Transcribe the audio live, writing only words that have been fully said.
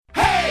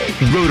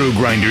Roto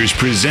Grinders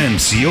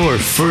presents your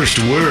first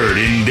word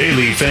in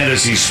daily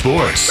fantasy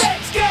sports.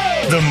 Let's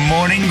go! The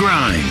Morning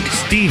Grind.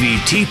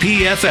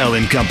 Stevietpfl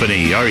and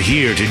Company are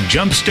here to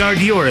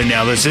jumpstart your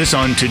analysis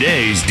on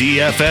today's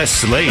DFS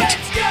slate.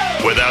 Let's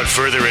go! Without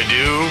further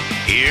ado,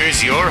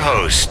 here's your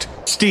host,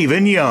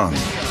 Stephen Young.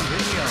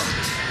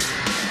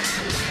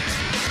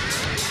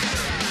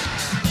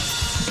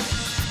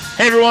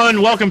 Hey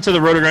everyone, welcome to the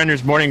Roto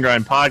Grinders Morning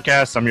Grind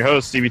Podcast. I'm your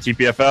host,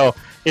 Stevietpfl.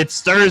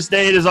 It's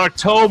Thursday. It is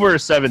October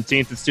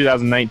 17th. It's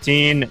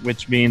 2019,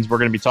 which means we're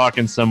going to be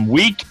talking some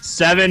Week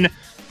 7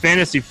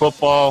 fantasy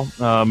football.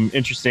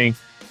 Interesting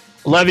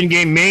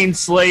 11-game main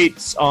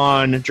slates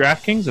on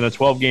DraftKings and a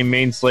 12-game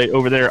main slate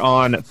over there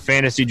on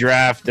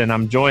FantasyDraft. And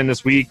I'm joined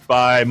this week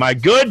by my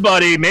good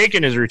buddy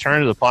making his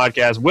return to the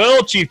podcast,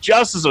 Will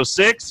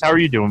Chiefjustice06. How are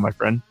you doing, my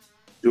friend?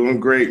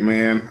 Doing great,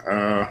 man.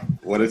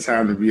 What a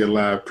time to be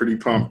alive. Pretty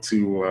pumped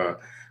to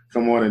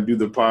come on and do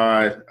the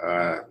pod.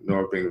 Know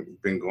I've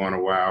been going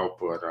a while,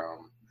 but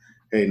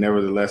hey,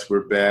 nevertheless,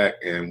 we're back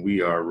and we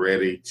are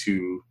ready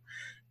to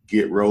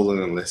get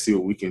rolling, and let's see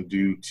what we can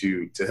do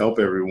to help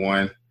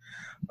everyone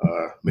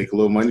make a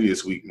little money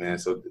this week, man.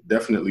 So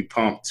definitely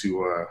pumped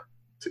to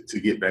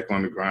get back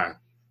on the grind.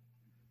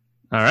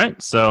 All right,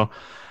 so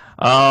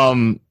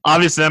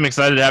obviously I'm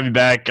excited to have you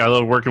back. I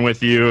love working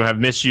with you. I've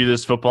missed you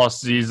this football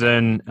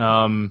season.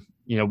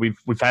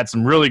 We've had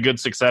some really good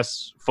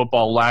success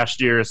football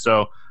last year,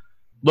 so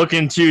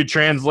looking to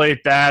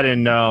translate that.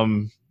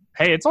 And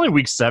hey, it's only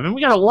week 7.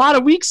 We got a lot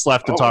of weeks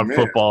left to talk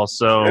football.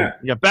 So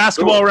we got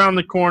basketball around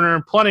the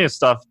corner, plenty of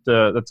stuff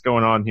that's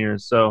going on here.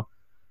 So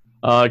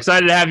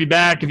excited to have you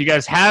back. If you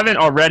guys haven't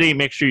already,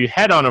 make sure you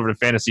head on over to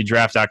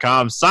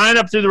FantasyDraft.com. Sign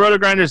up through the Roto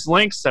Grinders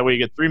links. That way you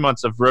get 3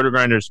 months of Roto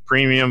Grinders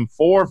Premium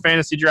for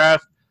Fantasy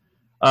Draft.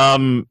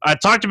 I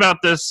talked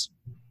about this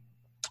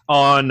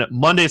on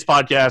Monday's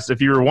podcast. If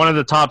you were one of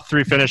the top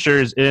 3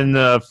 finishers in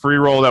the free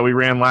roll that we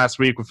ran last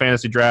week with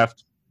Fantasy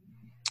Draft,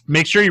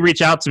 make sure you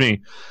reach out to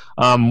me.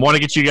 Want to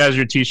get you guys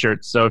your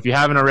T-shirts. So if you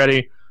haven't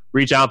already,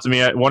 reach out to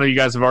me. One of you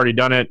guys have already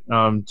done it.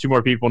 2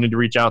 more people need to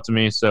reach out to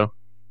me. So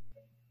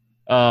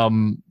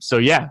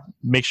yeah,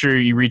 make sure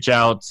you reach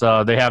out.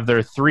 They have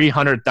their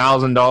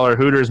 $300,000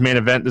 Hooters main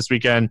event this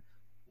weekend.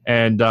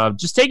 And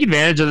just take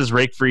advantage of this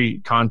rake-free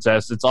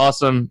contest. It's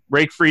awesome.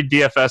 Rake-free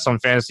DFS on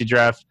Fantasy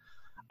Draft.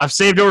 I've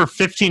saved over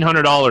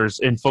 $1,500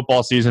 in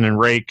football season in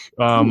rake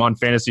on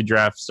Fantasy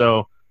Draft.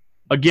 So,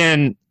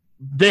 again,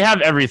 they have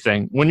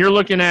everything. When you're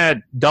looking at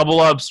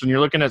double-ups, when you're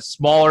looking at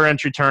smaller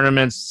entry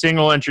tournaments,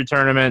 single entry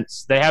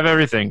tournaments, they have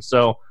everything.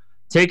 So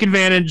take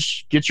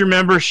advantage. Get your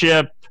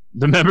membership.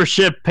 The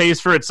membership pays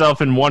for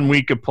itself in 1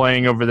 week of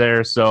playing over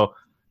there. So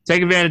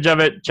take advantage of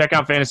it. Check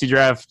out Fantasy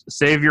Draft.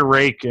 Save your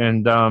rake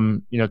and,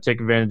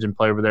 take advantage and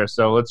play over there.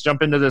 So let's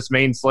jump into this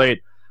main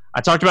slate.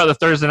 I talked about the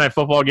Thursday Night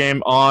Football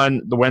game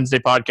on the Wednesday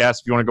podcast.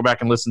 If you want to go back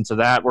and listen to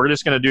that, we're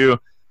just going to do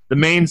the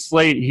main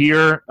slate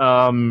here.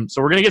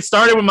 So we're going to get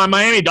started with my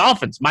Miami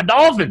Dolphins. My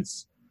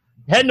Dolphins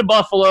heading to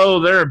Buffalo.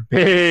 They're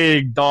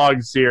big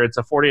dogs here. It's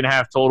a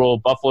 40.5 total.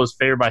 Buffalo's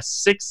favored by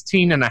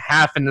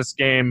 16.5 in this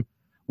game.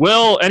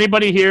 Will,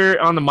 anybody here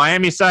on the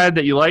Miami side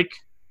that you like?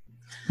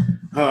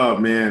 Oh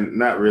man,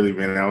 not really,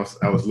 man. I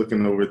was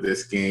looking over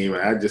this game,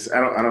 and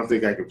I don't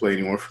think I can play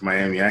anymore for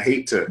Miami. I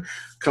hate to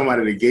come out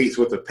of the gates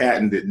with a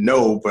patented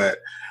no, but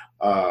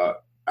I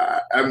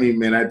mean,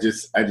 man, I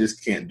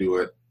just can't do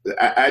it.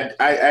 I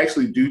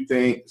actually do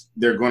think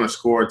they're going to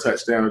score a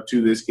touchdown or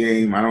 2 this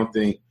game. I don't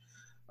think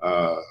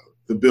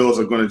the Bills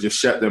are going to just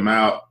shut them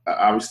out.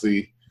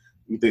 Obviously,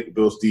 we think the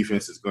Bills'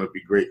 defense is going to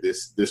be great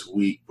this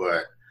week,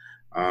 but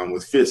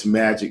with Fitz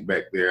Magic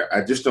back there,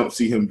 I just don't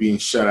see him being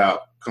shut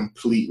out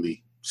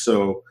completely.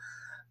 So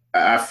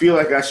I feel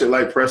like I should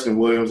like Preston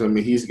Williams. I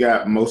mean, he's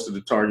got most of the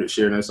target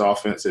share in this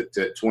offense at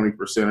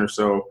 20% or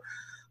so.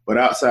 But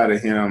outside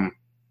of him,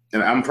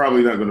 and I'm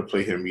probably not going to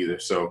play him either.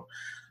 So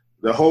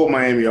the whole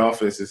Miami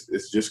offense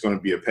is just going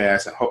to be a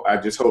pass. I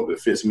just hope that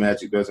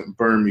Fitzmagic doesn't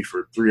burn me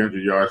for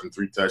 300 yards and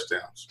 3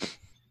 touchdowns.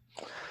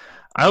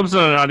 I hope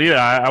so not either.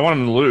 I want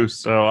them to lose.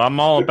 So I'm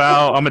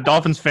a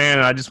Dolphins fan,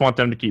 and I just want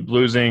them to keep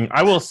losing.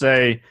 I will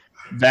say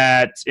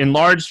that in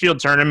large field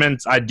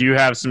tournaments, I do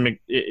have some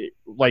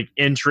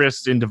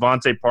interest in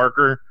Devontae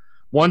Parker.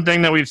 One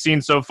thing that we've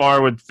seen so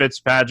far with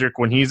Fitzpatrick,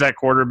 when he's at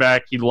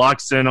quarterback, he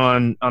locks in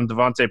on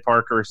Devontae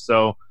Parker.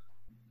 So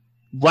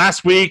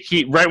last week,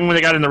 right when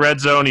they got in the red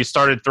zone, he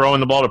started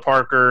throwing the ball to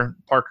Parker.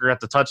 Parker got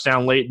the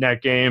touchdown late in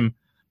that game.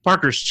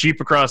 Parker's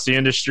cheap across the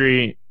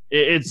industry.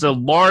 It's a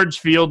large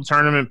field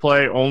tournament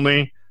play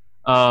only.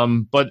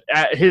 But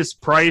at his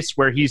price,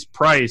 where he's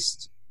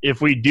priced, if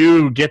we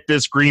do get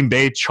this Green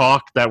Bay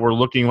chalk that we're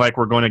looking like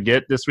we're going to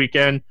get this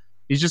weekend,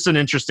 he's just an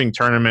interesting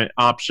tournament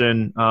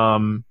option.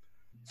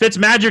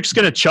 Fitzmagic's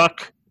going to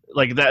chuck.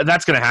 Like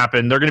that's going to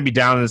happen. They're going to be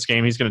down in this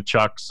game. He's going to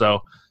chuck.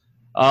 So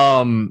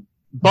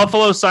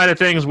Buffalo side of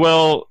things,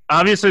 well,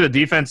 obviously the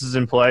defense is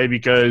in play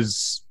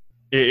because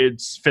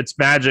it's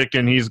Fitzmagic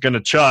and he's going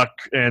to chuck.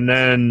 And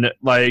then,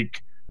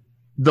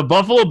 the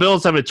Buffalo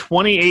Bills have a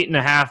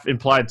 28.5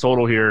 implied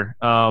total here.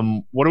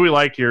 What do we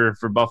like here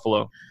for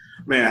Buffalo?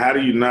 Man, how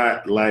do you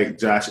not like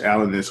Josh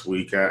Allen this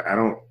week? I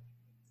don't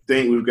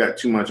think we've got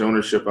too much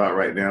ownership out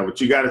right now, but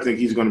you got to think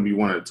he's going to be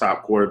one of the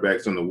top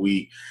quarterbacks in the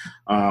week.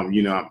 I'm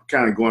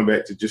kind of going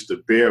back to just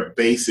the bare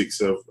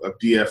basics of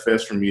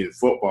DFS for me in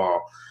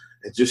football.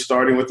 And just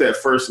starting with that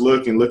first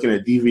look and looking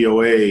at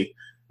DVOA,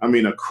 I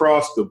mean,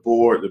 across the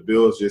board, the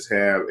Bills just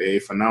have a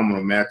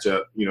phenomenal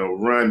matchup,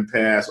 run,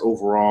 pass,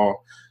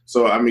 overall.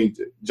 So, I mean,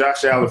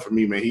 Josh Allen for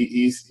me, man,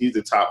 he's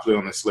the top play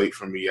on the slate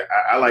for me.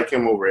 I like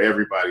him over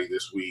everybody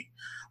this week.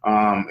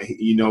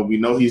 We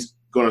know he's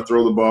going to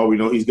throw the ball. We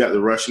know he's got the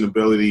rushing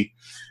ability.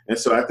 And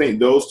so I think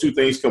those two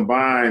things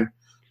combined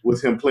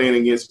with him playing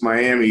against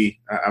Miami,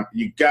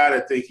 you got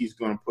to think he's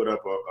going to put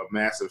up a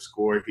massive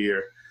score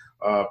here.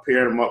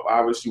 Paired him up,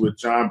 obviously, with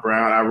John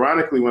Brown.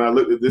 Ironically, when I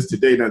looked at this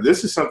today, now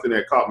this is something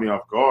that caught me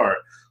off guard.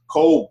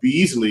 Cole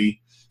Beasley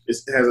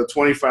has a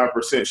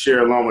 25%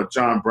 share along with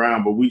John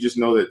Brown, but we just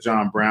know that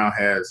John Brown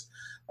has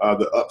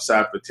the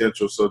upside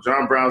potential. So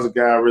John Brown's a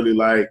guy I really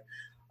like.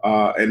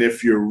 And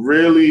if you're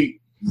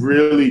really,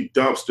 really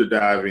dumpster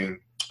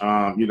diving,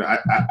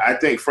 I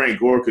think Frank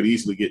Gore could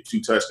easily get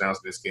 2 touchdowns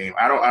in this game.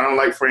 I don't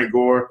like Frank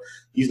Gore.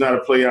 He's not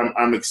a player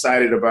I'm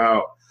excited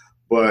about.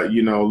 But,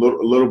 a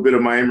little bit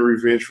of Miami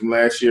revenge from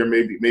last year.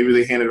 Maybe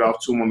they handed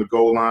off to him on the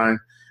goal line.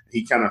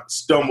 He kind of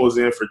stumbles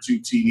in for 2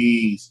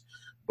 TDs.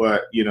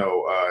 But,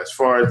 as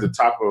far as the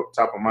top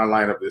of my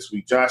lineup this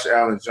week, Josh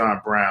Allen,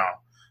 John Brown,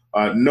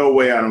 no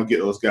way I don't get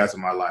those guys in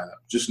my lineup.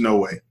 Just no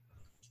way.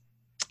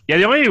 Yeah,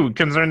 the only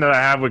concern that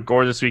I have with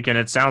Gore this weekend,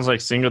 it sounds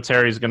like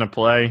Singletary is going to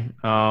play.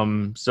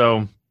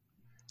 So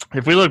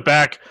if we look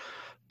back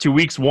to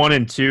weeks 1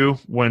 and 2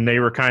 when they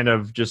were kind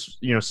of just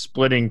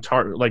splitting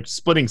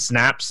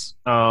snaps,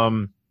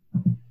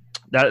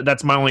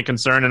 that's my only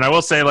concern. And I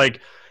will say,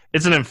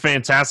 it's a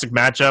fantastic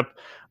matchup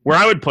where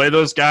I would play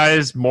those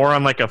guys more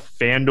on like a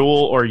FanDuel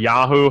or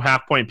Yahoo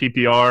half-point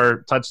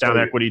PPR touchdown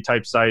equity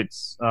type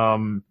sites.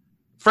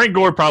 Frank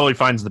Gore probably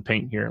finds the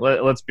paint here.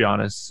 Let's be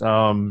honest.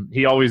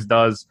 He always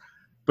does.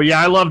 But yeah,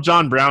 I love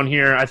John Brown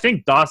here. I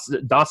think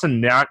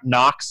Dawson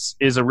Knox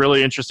is a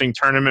really interesting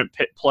tournament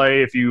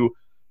play if you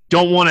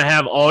don't want to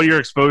have all your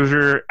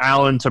exposure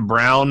Allen to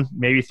Brown.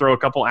 Maybe throw a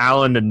couple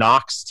Allen to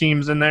Knox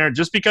teams in there,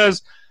 just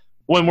because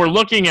when we're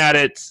looking at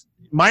it,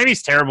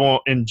 Miami's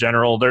terrible in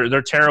general.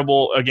 They're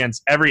terrible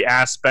against every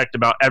aspect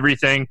about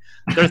everything.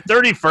 They're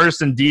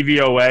 31st in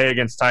DVOA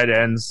against tight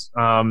ends.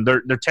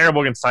 They're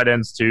terrible against tight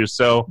ends too.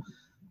 So,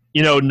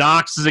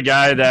 Knox is a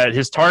guy that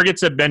his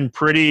targets have been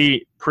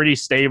pretty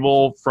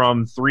stable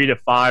from 3 to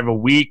 5 a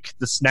week.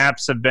 The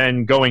snaps have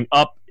been going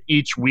up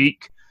each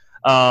week.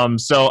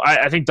 So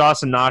I think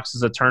Dawson Knox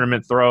is a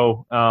tournament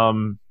throw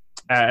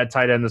at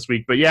tight end this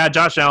week. But yeah,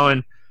 Josh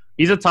Allen,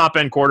 he's a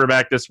top-end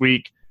quarterback this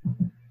week.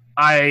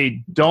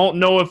 I don't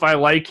know if I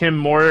like him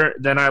more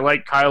than I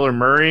like Kyler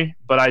Murray,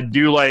 but I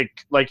do like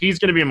he's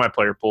going to be in my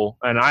player pool.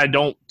 And I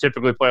don't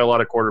typically play a lot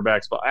of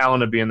quarterbacks, but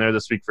Allen will be in there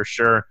this week for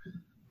sure.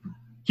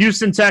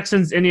 Houston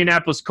Texans,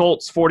 Indianapolis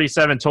Colts,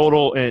 47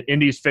 total. And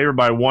Indy's favored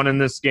by 1 in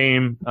this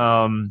game.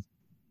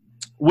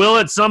 Will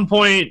at some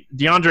point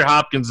DeAndre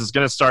Hopkins is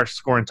going to start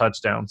scoring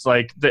touchdowns.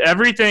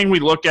 Everything we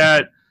look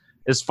at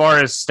as far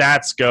as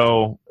stats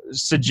go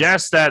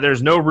suggests that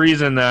there's no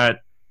reason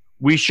that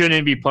we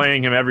shouldn't be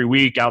playing him every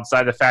week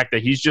outside the fact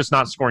that he's just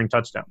not scoring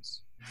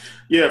touchdowns.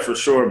 Yeah, for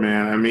sure,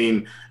 man. I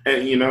mean,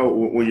 and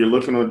when you're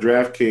looking on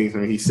DraftKings, I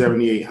mean, he's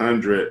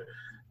 7,800.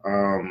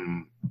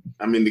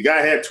 I mean, the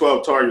guy had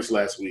 12 targets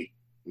last week.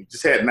 He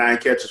just had 9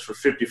 catches for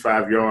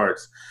 55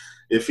 yards.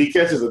 If he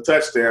catches a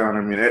touchdown,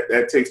 I mean,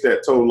 that takes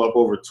that total up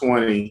over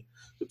 20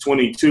 to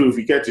 22. If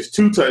he catches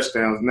 2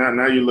 touchdowns,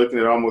 now you're looking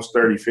at almost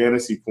 30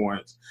 fantasy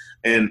points.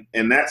 And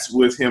that's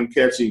with him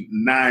catching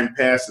 9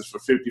 passes for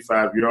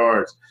 55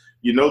 yards.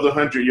 The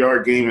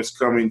 100-yard game is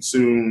coming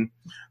soon.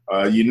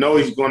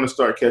 He's going to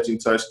start catching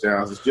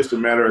touchdowns. It's just a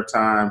matter of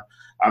time.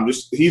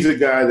 He's a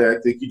guy that I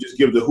think you just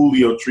give the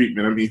Julio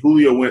treatment. I mean,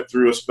 Julio went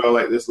through a spell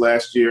like this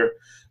last year,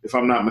 if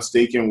I'm not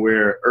mistaken,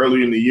 where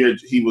early in the year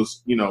he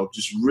was,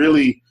 just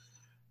really –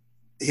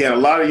 he had a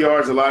lot of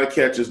yards, a lot of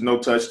catches, no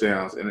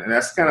touchdowns. And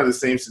that's kind of the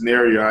same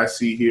scenario I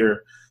see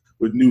here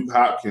with Nuke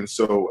Hopkins.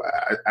 So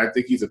I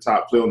think he's a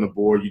top play on the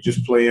board. You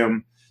just play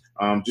him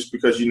just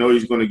because he's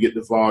going to get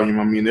the volume.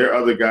 I mean, there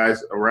are other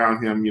guys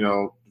around him,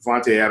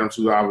 Devontae Adams,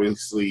 who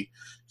obviously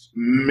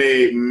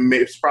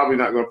it's probably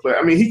not going to play.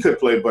 I mean, he could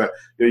play, but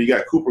you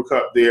got Cooper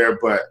Kupp there.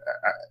 But,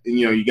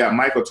 you got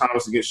Michael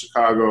Thomas against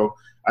Chicago.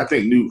 I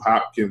think Nuke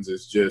Hopkins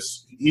is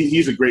just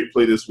he's a great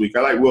play this week. I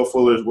like Will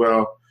Fuller as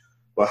well.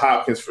 But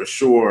Hopkins for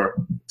sure,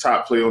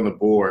 top play on the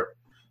board.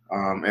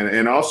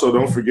 And also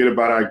don't forget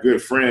about our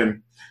good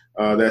friend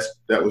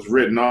that was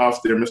written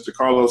off there. Mr.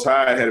 Carlos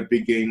Hyde had a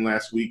big game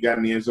last week, got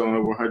in the end zone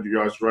over 100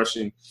 yards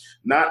rushing.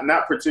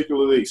 Not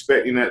particularly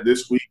expecting that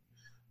this week,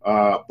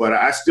 but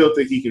I still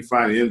think he can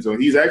find the end zone.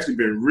 He's actually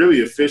been really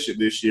efficient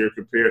this year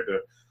compared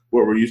to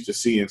what we're used to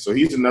seeing. So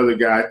he's another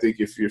guy I think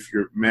if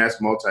you're mass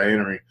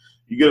multi-entering,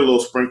 you get a little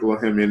sprinkle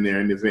of him in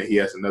there in the event he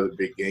has another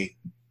big game.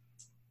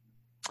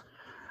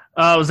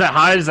 Was that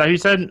Hyde? Is that who you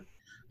said?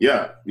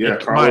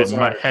 Carlos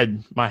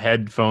my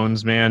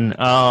headphones, man.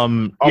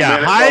 Man,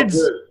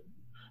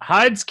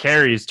 Hyde's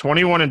carries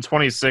 21 and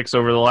 26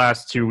 over the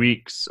last 2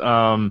 weeks.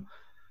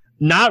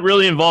 Not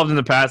really involved in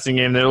the passing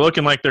game. They're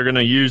looking like they're going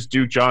to use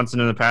Duke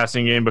Johnson in the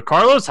passing game, but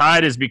Carlos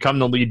Hyde has become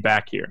the lead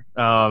back here.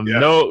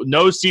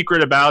 No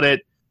secret about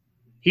it.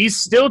 He's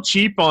still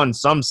cheap on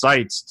some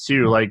sites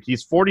too. Like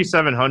he's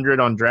 4,700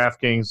 on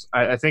DraftKings.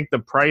 I think the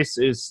price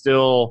is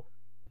still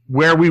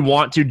where we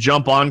want to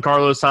jump on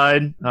Carlos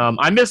Hyde.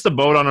 I missed the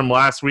boat on him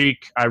last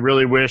week. I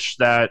really wish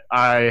that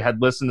I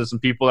had listened to some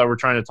people that were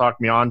trying to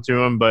talk me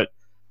onto him, but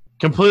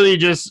completely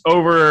just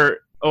over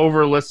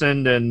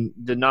listened and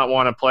did not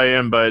want to play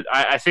him. But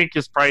I think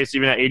his price,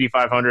 even at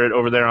 8,500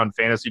 over there on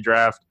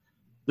FantasyDraft,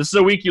 this is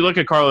a week you look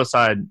at Carlos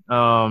Hyde.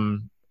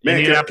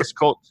 Indianapolis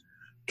Colts.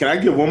 Can I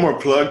give one more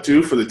plug,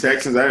 too, for the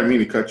Texans? I didn't mean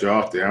to cut you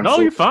off there.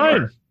 You're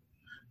fine.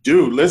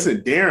 Dude,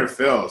 listen, Darren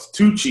Fells,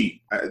 too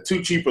cheap.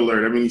 Too cheap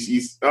alert. I mean,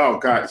 he's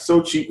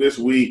so cheap this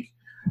week.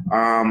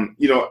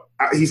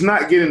 He's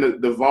not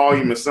getting the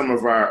volume of some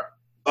of our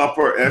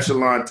upper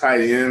echelon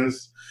tight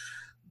ends.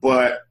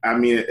 But, I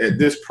mean, at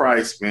this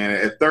price, man,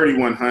 at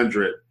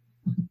 3,100,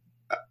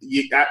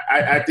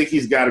 I think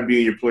he's got to be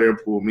in your player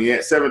pool. I mean, he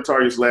had 7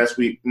 targets last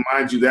week.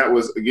 Mind you, that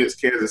was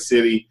against Kansas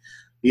City.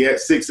 He had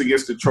 6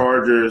 against the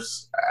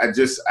Chargers. I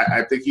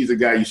think he's a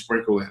guy you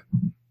sprinkle in.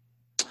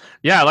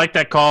 Yeah, I like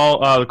that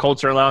call. The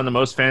Colts are allowing the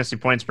most fantasy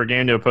points per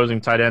game to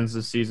opposing tight ends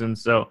this season.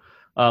 So,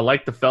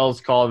 like the Fells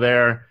call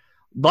there.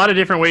 A lot of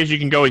different ways you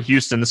can go with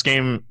Houston. This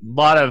game, a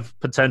lot of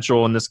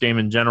potential in this game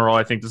in general.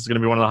 I think this is going to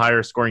be one of the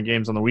higher scoring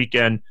games on the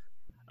weekend.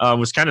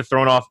 Was kind of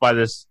thrown off by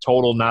this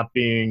total not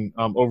being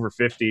over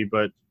 50,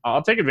 but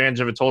I'll take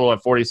advantage of a total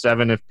at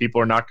 47 if people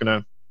are not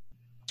going to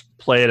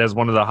play it as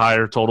one of the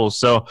higher totals.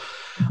 So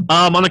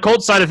on the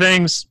Colts side of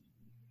things,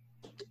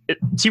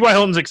 T.Y.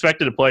 Hilton's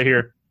expected to play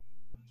here.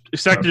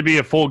 Expected to be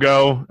a full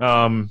go.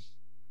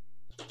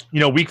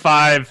 Week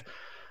 5,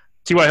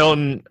 T.Y.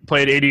 Hilton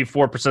played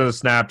 84% of the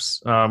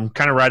snaps, kind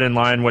of right in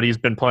line what he's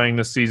been playing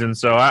this season.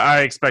 So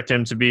I expect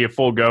him to be a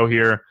full go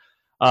here.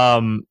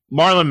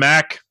 Marlon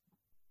Mack,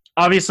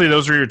 obviously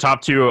those are your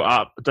top 2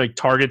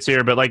 targets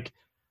here, but like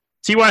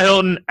T.Y.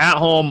 Hilton at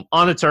home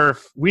on the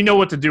turf, we know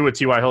what to do with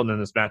T.Y. Hilton in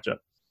this matchup.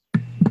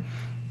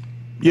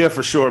 Yeah,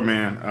 for sure,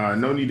 man.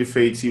 No need to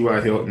fade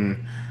T.Y.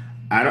 Hilton.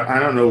 I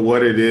don't know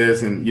what it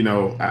is, and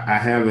I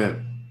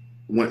haven't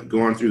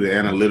gone through the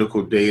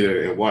analytical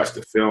data and watched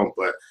the film,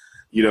 but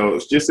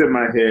it's just in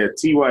my head.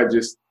 T.Y.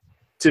 just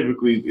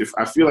typically, if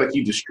I feel like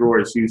he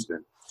destroys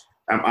Houston.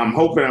 I'm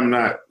hoping I'm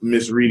not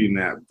misreading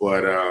that,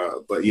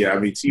 but yeah, I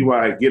mean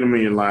T.Y. get him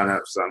in your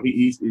lineup.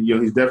 He's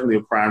definitely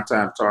a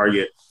primetime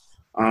target.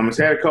 He's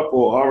had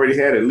already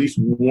had at least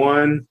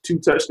 1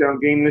 2-touchdown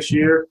game this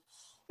year,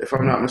 if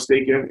I'm not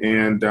mistaken.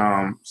 And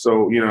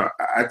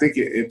I think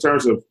in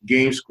terms of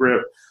game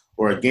script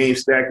or a game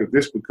stack, if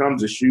this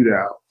becomes a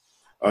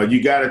shootout,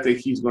 you got to think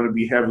he's going to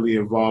be heavily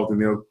involved,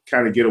 and they'll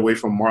kind of get away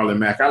from Marlon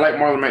Mack. I like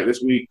Marlon Mack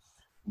this week,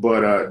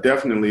 but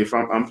definitely if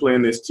I'm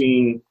playing this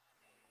team,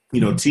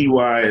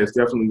 T.Y. is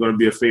definitely going to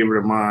be a favorite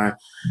of mine.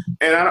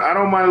 And I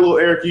don't mind a little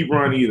Eric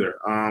Ebron either.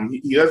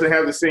 He doesn't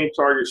have the same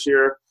target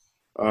share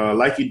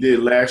like he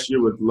did last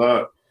year with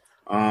Luck,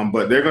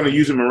 but they're going to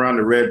use him around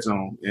the red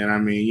zone. And, I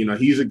mean,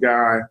 he's a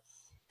guy,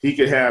 he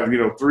could have,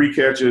 3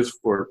 catches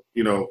for,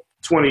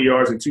 20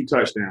 yards and 2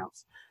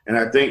 touchdowns. And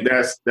I think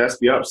that's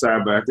the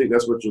upside, but I think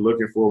that's what you're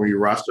looking for when you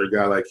roster a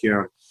guy like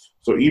him.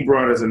 So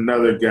Ebron is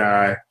another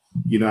guy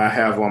I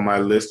have on my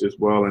list as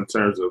well in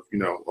terms of,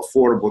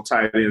 affordable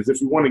tight ends. If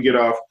you want to get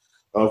off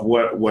of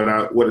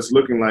what it's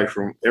looking like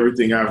from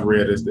everything I've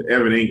read is the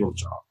Evan Ingram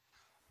chalk.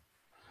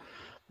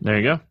 There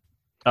you go.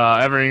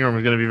 Evan Ingram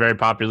is going to be very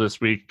popular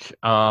this week.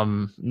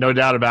 No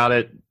doubt about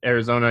it.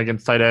 Arizona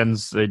against tight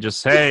ends. They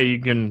just, hey, you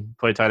can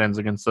play tight ends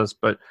against us,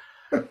 but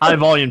high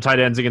volume tight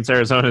ends against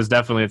Arizona is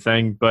definitely a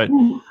thing. But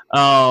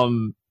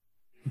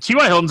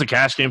T.Y. Hilton's a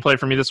cash game play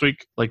for me this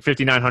week, like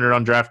 5,900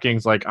 on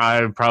DraftKings. Like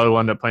I probably will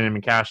end up playing him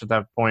in cash at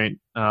that point.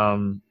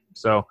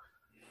 So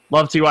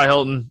love T.Y.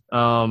 Hilton.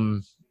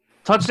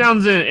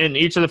 Touchdowns in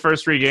each of the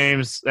first 3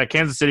 games. That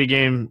Kansas City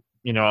game,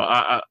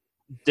 I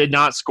did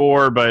not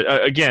score, but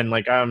again,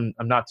 like I'm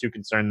not too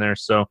concerned there.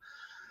 So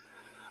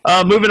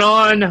moving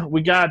on,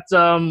 we got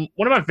one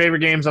of my favorite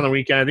games on the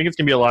weekend. I think it's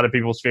going to be a lot of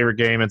people's favorite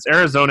game. It's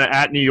Arizona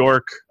at New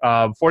York,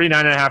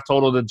 49.5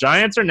 total. The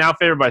Giants are now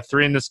favored by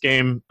 3 in this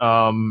game.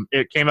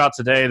 It came out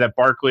today that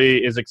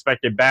Barkley is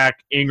expected back.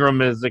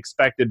 Ingram is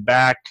expected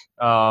back.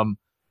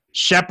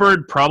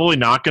 Shepard probably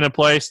not going to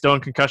play. Still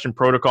in concussion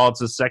protocol.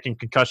 It's his 2nd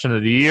concussion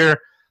of the year.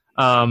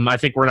 I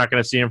think we're not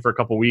going to see him for a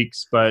couple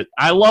weeks. But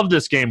I love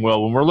this game,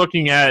 Will. When we're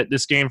looking at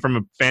this game from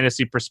a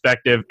fantasy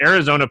perspective,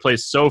 Arizona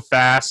plays so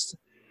fast.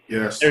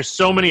 Yes. There's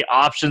so many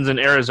options in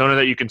Arizona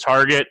that you can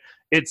target.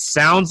 It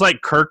sounds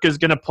like Kirk is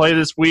going to play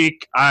this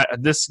week.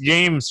 This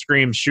game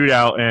screams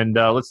shootout, and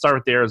let's start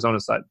with the Arizona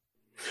side.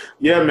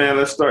 Yeah, man,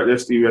 let's start there,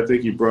 Steve. I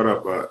think you brought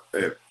up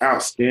an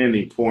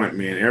outstanding point,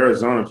 man.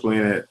 Arizona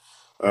playing at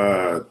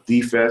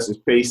the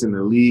fastest pace in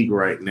the league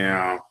right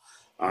now.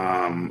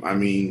 I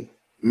mean,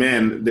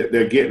 man,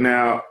 they're getting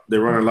out.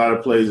 They're running a lot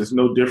of plays. It's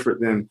no different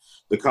than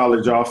the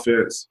college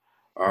offense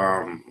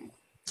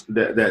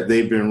that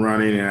they've been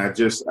running. And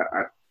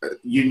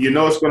you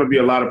know it's going to be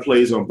a lot of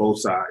plays on both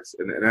sides,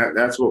 and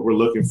that's what we're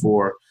looking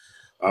for.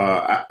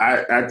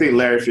 I think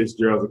Larry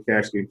Fitzgerald's a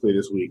cash game play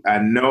this week. I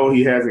know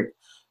he hasn't,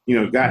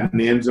 gotten in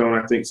the end zone,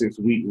 I think, since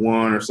week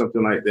 1 or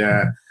something like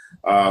that.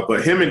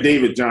 But him and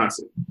David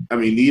Johnson, I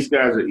mean, these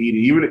guys are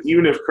eating.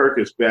 Even if Kirk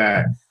is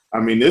back, I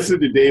mean, this is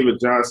the David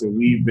Johnson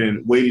we've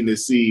been waiting to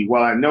see.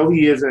 While I know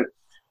he isn't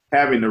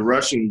having the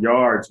rushing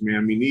yards, man,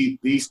 I mean,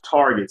 these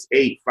targets,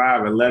 8,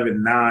 5,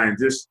 11, 9,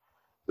 just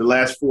the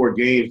last 4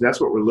 games,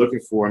 that's what we're looking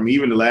for. I mean,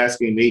 even the last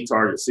game, 8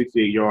 targets,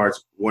 68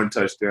 yards, 1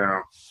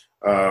 touchdown,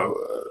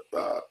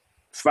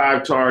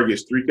 5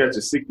 targets, 3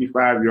 catches,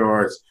 65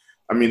 yards.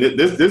 I mean,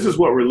 this is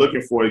what we're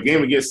looking for. The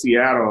game against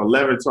Seattle,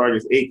 11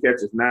 targets, 8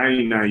 catches,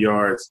 99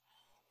 yards.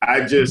 I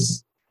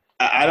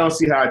don't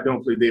see how I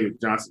don't play David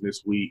Johnson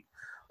this week.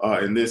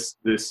 In this,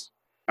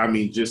 I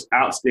mean, just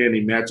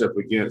outstanding matchup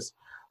against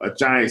a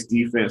Giants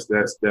defense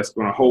that's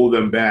going to hold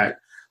them back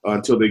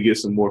until they get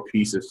some more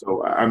pieces.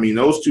 So, I mean,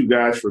 those 2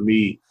 guys for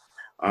me,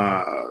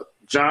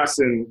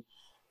 Johnson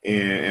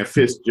and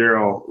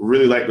Fitzgerald,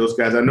 really like those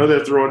guys. I know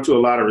they're throwing to a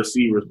lot of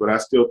receivers, but I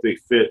still think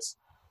Fitz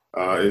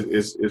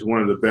is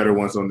one of the better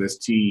ones on this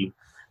team.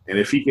 And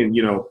if he can,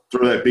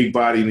 throw that big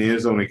body in the end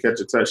zone and catch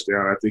a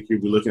touchdown, I think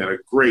you'll be looking at a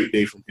great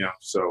day from him.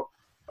 So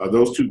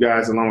those 2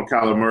 guys, along with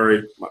Kyler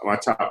Murray, my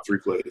top 3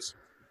 plays.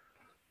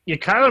 Yeah,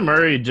 Kyler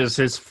Murray, just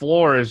his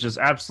floor is just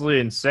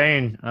absolutely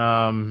insane.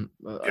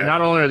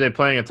 Not only are they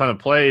playing a ton of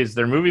plays,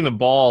 they're moving the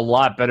ball a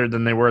lot better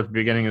than they were at the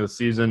beginning of the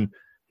season.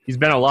 He's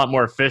been a lot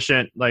more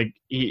efficient. Like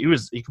he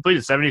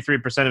completed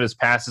 73% of his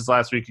passes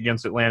last week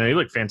against Atlanta. He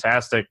looked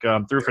fantastic.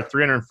 Threw for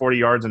 340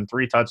 yards and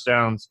 3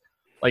 touchdowns.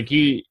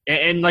 He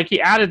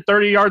added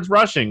 30 yards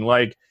rushing.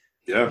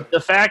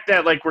 The fact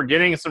that we're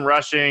getting some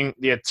rushing,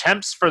 the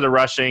attempts for the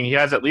rushing, he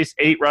has at least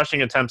 8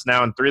 rushing attempts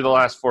now in 3 of the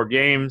last 4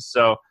 games.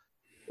 So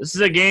this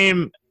is a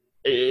game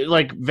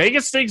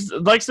Vegas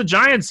likes the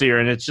Giants here,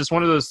 and it's just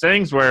one of those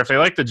things where if they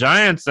like the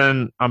Giants,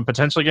 then I'm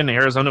potentially getting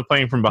Arizona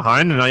playing from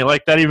behind, and I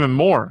like that even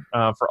more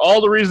for all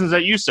the reasons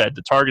that you said.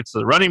 The targets to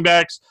the running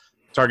backs,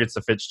 targets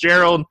to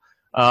Fitzgerald.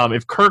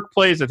 If Kirk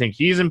plays, I think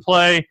he's in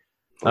play.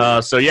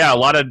 So yeah, a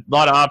lot of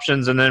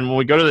options. And then when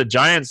we go to the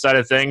Giants side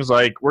of things,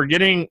 we're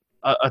getting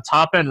a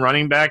top end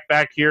running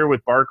back here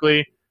with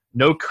Barkley.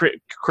 No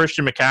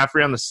Christian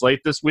McCaffrey on the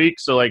slate this week,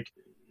 so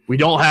we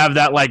don't have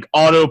that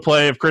auto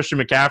play of Christian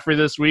McCaffrey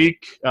this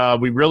week.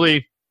 We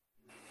really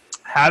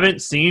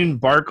haven't seen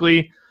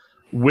Barkley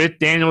with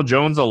Daniel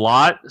Jones a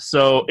lot.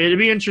 So it'd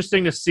be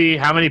interesting to see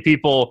how many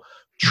people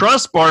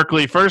trust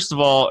Barkley, first of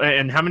all,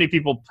 and how many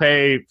people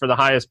pay for the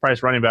highest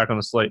price running back on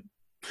the slate.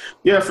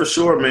 Yeah, for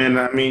sure, man.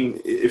 I mean,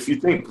 if you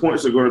think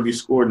points are going to be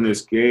scored in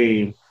this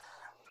game,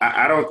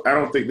 I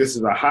don't think this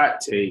is a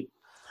hot take,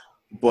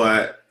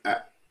 but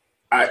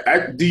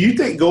do you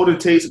think Golden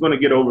Tate's going to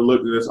get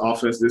overlooked in this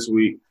offense this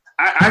week?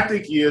 I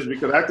think he is,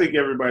 because I think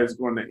everybody's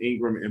going to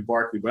Ingram and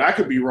Barkley, but I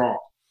could be wrong.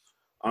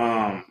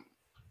 I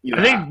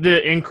think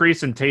the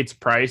increase in Tate's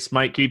price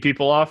might keep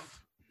people off,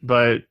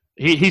 but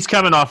he's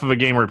coming off of a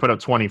game where he put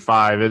up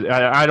 25.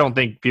 I don't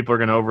think people are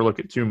going to overlook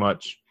it too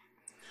much.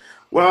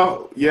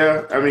 Well,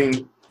 yeah, I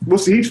mean, we'll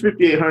see. He's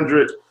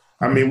 5,800.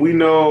 I mean, we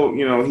know,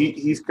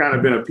 he's kind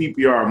of been a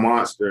PPR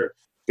monster.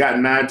 Got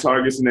 9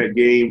 targets in that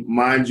game.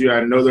 Mind you,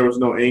 I know there was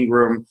no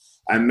Ingram.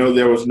 I know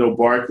there was no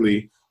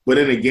Barkley. But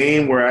in a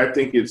game where I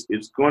think it's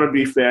going to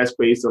be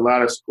fast-paced, a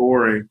lot of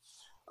scoring,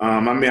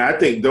 I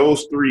think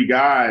those 3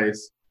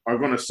 guys are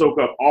going to soak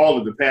up all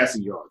of the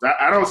passing yards.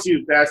 I don't see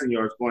the passing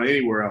yards going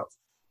anywhere else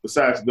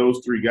besides those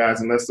 3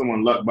 guys unless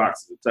someone luck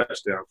boxes a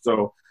touchdown.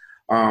 So,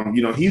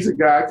 he's a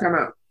guy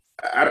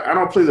I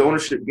don't play the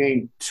ownership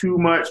game too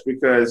much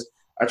because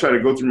I try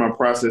to go through my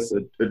process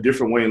a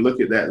different way and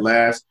look at that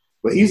last.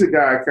 But he's a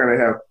guy I kind of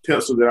have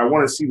penciled that I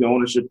want to see the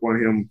ownership on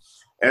him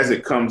as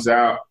it comes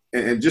out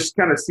and just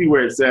kind of see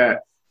where it's at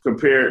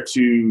compared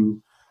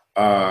to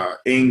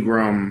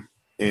Ingram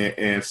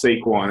and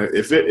Saquon.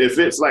 If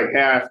it's like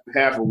half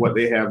of what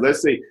they have,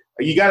 let's say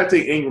you got to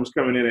think Ingram's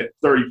coming in at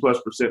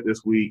 30+%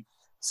 this week.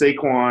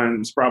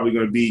 Saquon is probably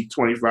going to be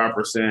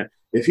 25%.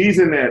 If he's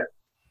in that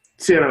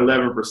 10 or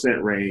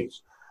 11%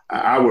 range,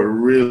 I would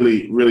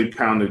really, really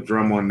pound the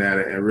drum on that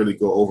and really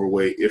go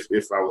overweight if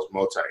I was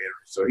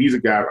multi-entry. So he's a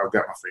guy I've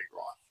got my finger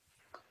on.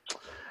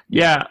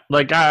 Yeah,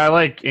 I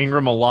like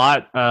Ingram a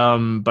lot,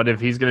 but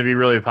if he's going to be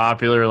really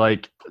popular,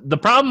 the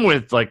problem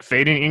with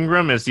fading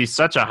Ingram is he's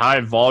such a high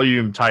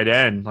volume tight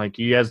end.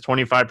 He has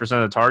 25% of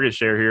the target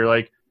share here.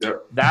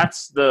 Yep.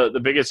 That's the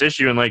biggest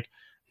issue. And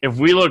if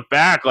we look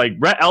back,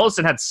 Rhett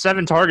Ellison had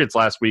 7 targets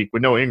last week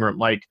with no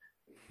Ingram.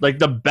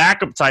 The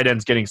backup tight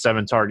end's getting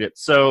 7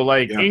 targets. So,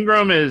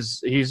 Ingram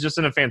he's just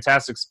in a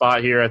fantastic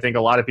spot here. I think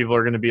a lot of people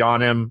are going to be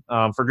on him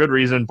for good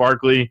reason.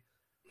 Barkley,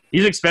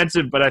 he's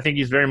expensive, but I think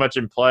he's very much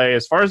in play.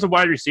 As far as the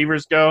wide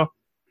receivers go,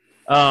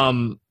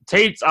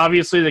 Tate's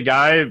obviously the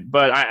guy,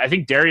 but I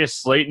think Darius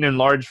Slayton in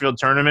large field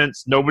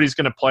tournaments, nobody's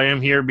going to play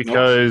him here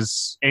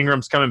because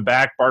Ingram's coming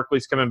back,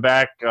 Barkley's coming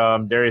back.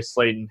 Darius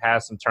Slayton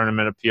has some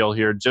tournament appeal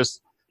here.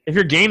 Just if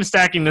you're game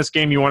stacking this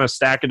game, you want to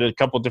stack it a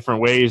couple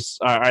different ways.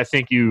 I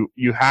think you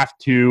have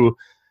to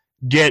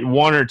get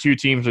one or two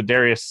teams with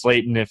Darius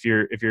Slayton if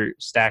you're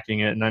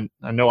stacking it, and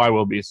I know I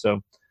will be.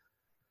 So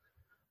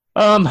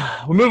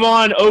we move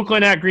on.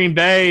 Oakland at Green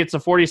Bay. It's a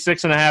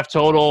 46.5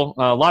 total.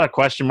 A lot of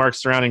question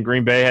marks surrounding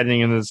Green Bay heading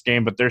into this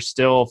game, but they're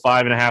still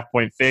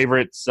 5.5-point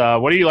favorites.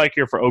 What do you like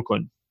here for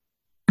Oakland?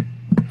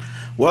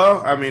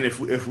 Well, I mean,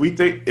 if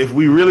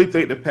we really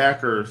think the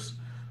Packers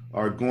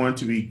are going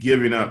to be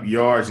giving up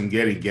yards and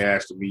getting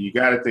gashed, I mean, you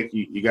got to think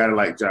you got to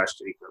like Josh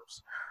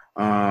Jacobs.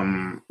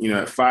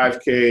 At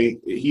 5K,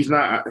 he's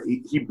not.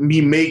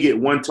 He may get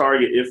one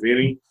target if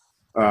any,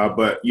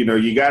 but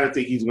you got to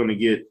think he's going to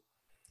get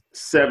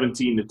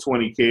 17 to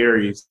 20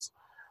 carries.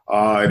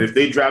 And if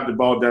they drive the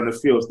ball down the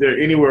field, if they're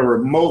anywhere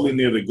remotely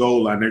near the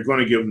goal line, they're going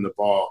to give him the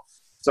ball.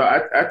 So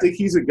I think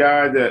he's a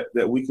guy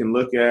that we can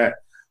look at.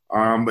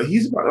 But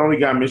he's about the only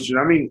guy mentioned.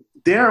 I mean,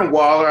 Darren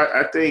Waller,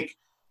 I think,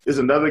 is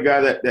another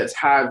guy that's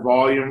high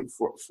volume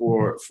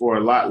for a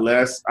lot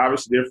less.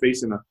 Obviously, they're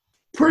facing a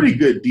pretty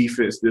good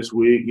defense this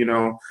week.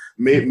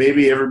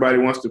 Maybe everybody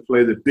wants to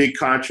play the big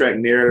contract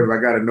narrative.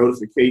 I got a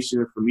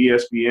notification from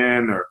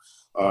ESPN or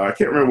I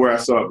can't remember where I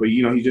saw it, but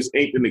he just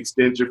inked an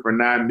extension for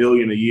 $9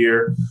 million a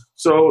year.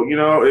 So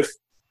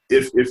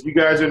if you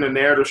guys are in the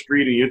narrative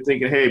street and you're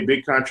thinking, hey,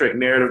 big contract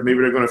narrative,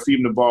 maybe they're going to feed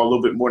him the ball a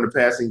little bit more in the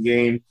passing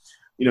game.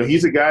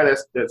 He's a guy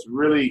that's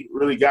really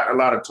really got a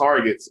lot of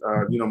targets.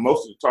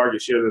 Most of the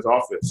target share of this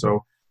offense.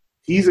 So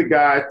he's a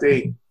guy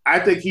I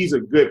think he's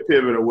a good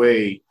pivot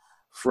away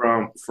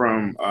from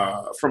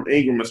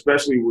Ingram,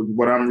 especially with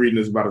what I'm reading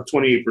is about a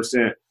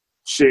 28%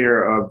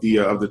 share of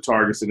the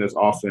targets in this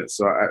offense.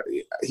 So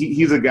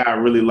he's a guy I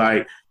really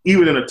like,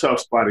 even in a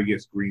tough spot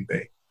against Green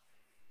Bay.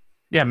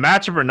 Yeah,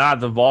 matchup or not,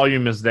 the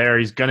volume is there.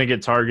 He's going to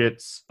get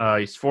targets.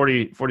 He's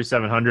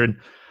 4,700.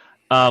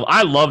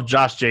 I love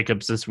Josh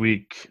Jacobs this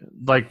week.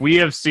 Like we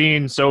have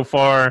seen so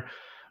far,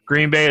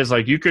 Green Bay is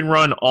like, you can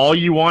run all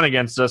you want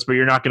against us, but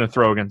you're not going to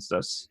throw against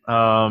us.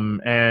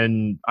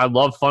 And I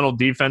love funnel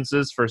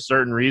defenses for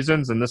certain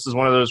reasons, and this is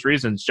one of those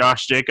reasons.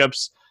 Josh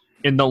Jacobs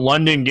in the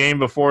London game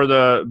before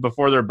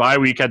their bye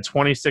week had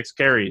 26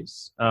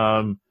 carries.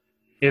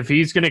 If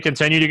he's going to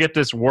continue to get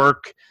this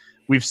work,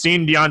 we've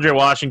seen DeAndre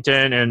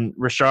Washington and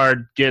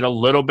Richard get a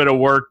little bit of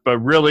work, but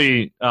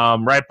really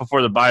right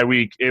before the bye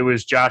week, it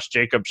was Josh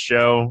Jacobs'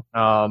 show,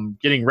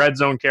 getting red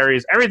zone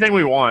carries, everything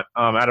we want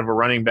out of a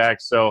running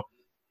back. So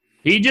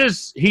he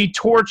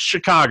torched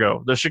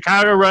Chicago. The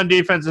Chicago run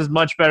defense is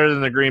much better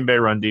than the Green Bay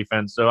run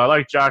defense. So I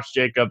like Josh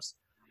Jacobs.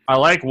 I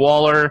like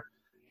Waller.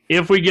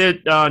 If we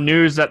get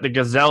news that the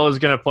Gazelle is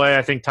going to play,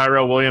 I think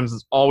Tyrell Williams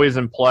is always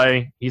in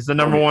play. He's the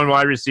number one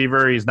wide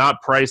receiver. He's not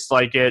priced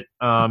like it.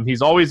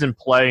 He's always in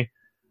play.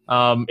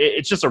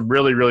 It's just a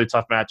really, really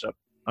tough matchup.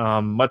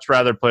 Much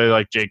rather play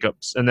like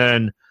Jacobs. And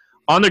then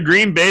on the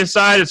Green Bay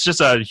side, it's just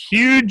a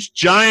huge,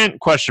 giant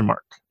question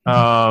mark.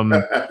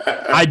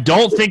 I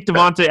don't think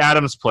Devontae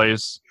Adams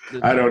plays.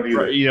 I don't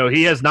either.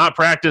 He has not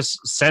practiced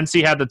since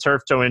he had the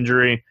turf toe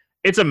injury.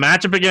 It's a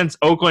matchup against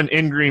Oakland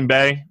in Green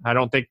Bay. I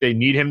don't think they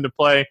need him to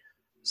play.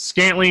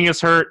 Scantling is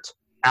hurt.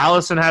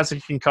 Allison has a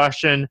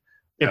concussion.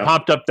 It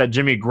popped up that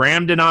Jimmy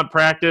Graham did not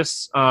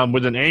practice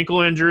with an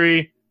ankle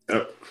injury.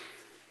 Yep.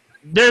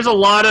 There's a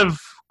lot of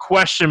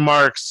question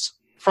marks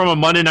from a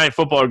Monday Night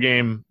Football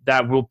game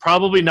that will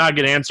probably not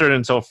get answered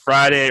until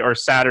Friday or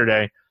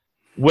Saturday.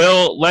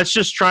 Will, let's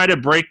just try to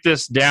break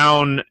this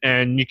down,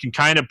 and you can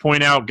kind of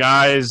point out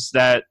guys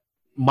that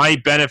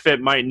might benefit,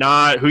 might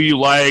not, who you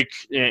like,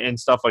 and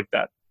stuff like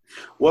that.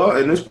 Well,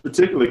 in this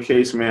particular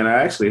case, man,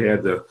 I actually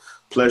had the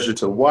pleasure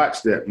to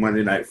watch that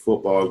Monday Night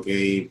Football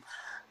game.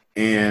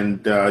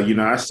 And,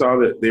 I saw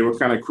that they were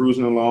kind of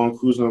cruising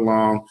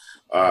along.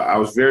 I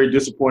was very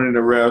disappointed in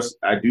the refs.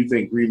 I do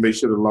think Green Bay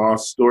should have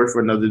lost. Story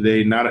for another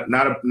day. Not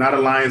a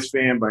Lions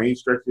fan by any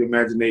stretch of the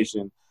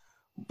imagination.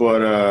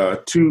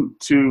 But two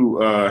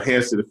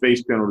hands to the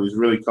face penalties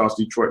really cost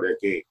Detroit that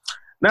game.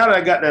 Now that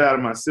I got that out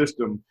of my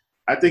system,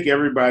 I think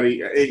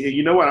everybody –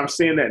 you know what? I'm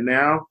saying that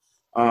now.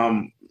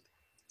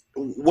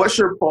 What's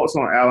your pulse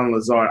on Allen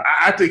Lazard?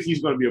 I think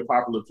he's going to be a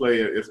popular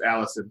player if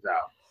Allison's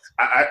out.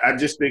 I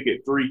just think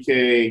at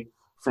 3K,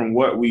 from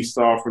what we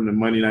saw from the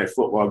Monday Night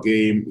Football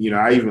game,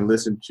 I even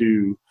listened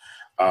to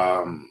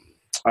an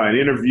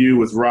interview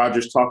with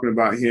Rodgers talking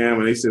about him,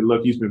 and they said,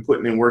 look, he's been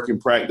putting in work in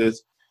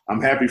practice.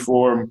 I'm happy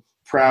for him,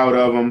 proud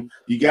of him.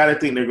 You got to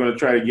think they're going to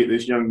try to get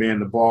this young man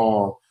the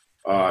ball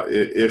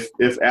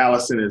if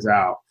Allison is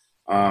out.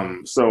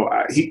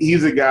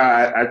 He's a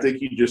guy I think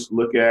you just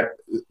look at,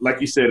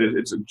 like you said,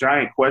 it's a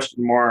giant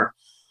question mark.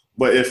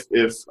 But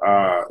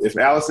if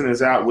Allison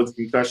is out with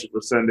concussion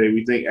for Sunday,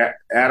 we think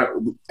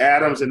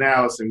Adams and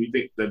Allison, we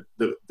think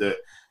the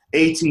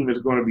A team is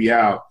going to be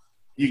out.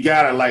 You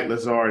gotta like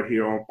Lazard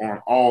here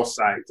on all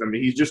sites. I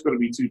mean, he's just going to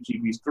be too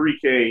cheap. He's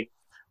 3K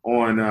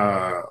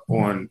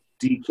on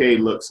DK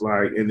looks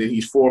like, and then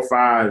he's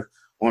 4-5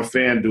 on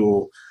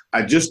FanDuel,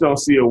 I just don't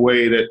see a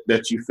way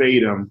that you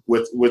fade him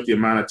with the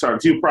amount of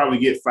targets. He'll probably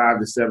get 5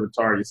 to 7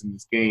 targets in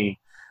this game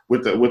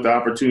with the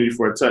opportunity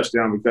for a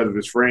touchdown because of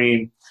his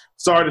frame.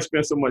 Sorry to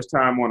spend so much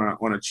time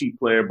on a cheap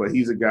player, but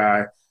he's a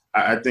guy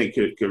I think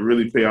could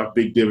really pay off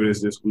big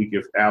dividends this week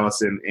if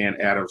Allison and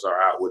Adams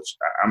are out, which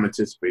I'm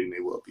anticipating they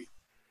will be.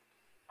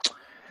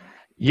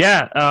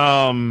 Yeah,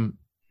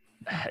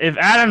 if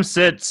Adams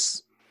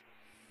sits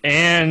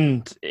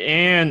and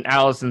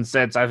Allison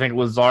sits, I think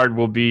Lazard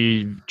will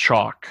be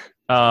chalk.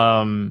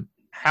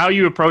 How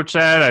you approach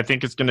that, I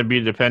think it's going to be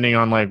depending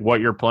on like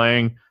what you're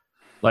playing,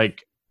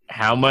 like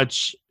how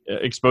much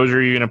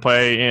exposure you're going to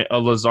play a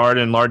Lazard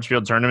in large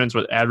field tournaments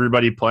with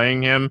everybody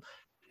playing him.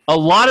 A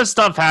lot of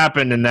stuff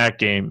happened in that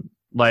game.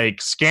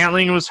 Like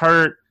Scantling was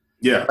hurt.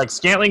 Yeah. Like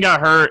Scantling got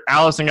hurt.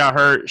 Allison got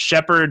hurt.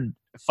 Shepard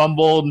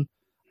fumbled.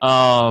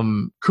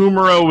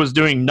 Kumaro was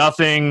doing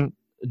nothing.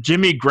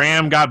 Jimmy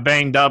Graham got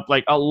banged up.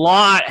 Like a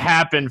lot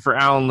happened for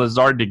Allen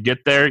Lazard to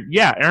get there.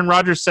 Yeah, Aaron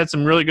Rodgers said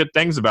some really good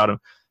things about him.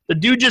 The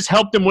dude just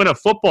helped him win a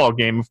football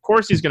game. Of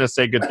course he's going to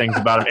say good things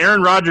about him.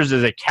 Aaron Rodgers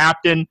is a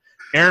captain.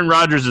 Aaron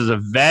Rodgers is a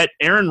vet.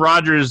 Aaron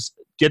Rodgers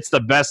gets the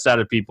best out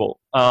of people.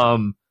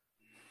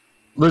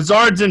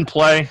 Lazard's in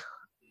play.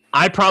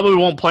 I probably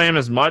won't play him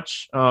as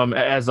much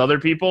as other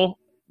people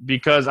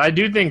because I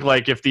do think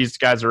like if these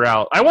guys are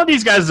out, I want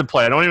these guys to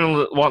play. I don't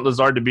even want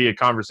Lazard to be a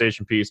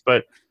conversation piece,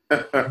 but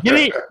give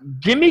me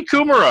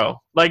Kumaro.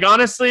 Like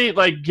honestly,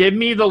 like give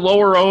me the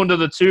lower owned of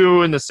the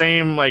two in the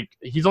same. Like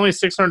he's only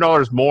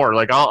 $600 more.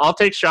 Like I'll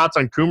take shots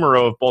on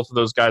Kumaro if both of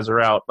those guys are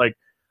out. Like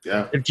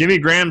if Jimmy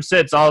Graham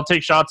sits, I'll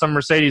take shots on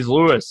Mercedes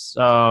Lewis.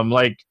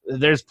 Like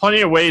there's plenty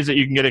of ways that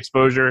you can get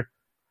exposure.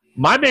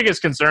 My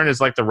biggest concern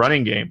is like the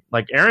running game.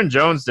 Like Aaron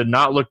Jones did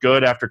not look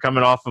good after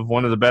coming off of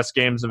one of the best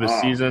games of his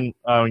season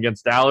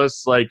against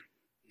Dallas. Like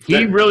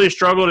he really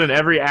struggled in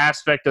every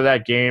aspect of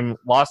that game.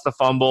 Lost the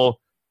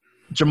fumble.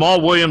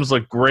 Jamal Williams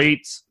looked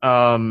great.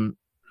 Green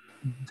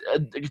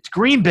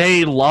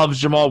Bay loves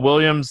Jamal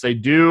Williams. They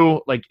do.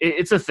 Like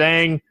it's a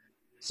thing.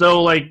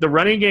 So like the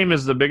running game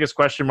is the biggest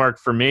question mark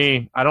for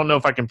me. I don't know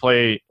if I can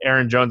play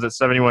Aaron Jones at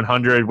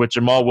 7,100 with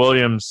Jamal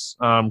Williams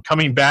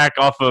coming back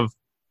off of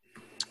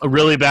a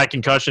really bad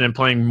concussion and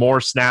playing more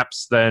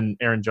snaps than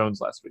Aaron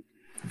Jones last week.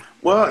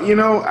 Well,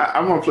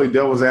 I'm going to play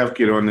devil's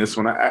advocate on this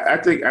one. I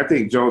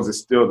think Jones is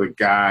still the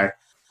guy.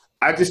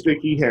 I just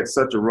think he had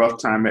such a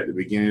rough time at the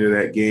beginning of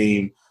that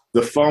game.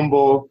 The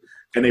fumble,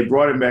 and they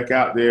brought him back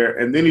out there,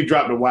 and then he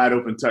dropped a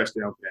wide-open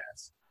touchdown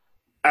pass.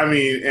 I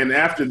mean, and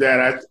after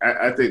that,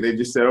 I think they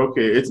just said,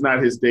 okay, it's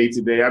not his day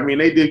today. I mean,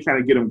 they did kind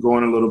of get him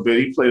going a little bit.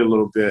 He played a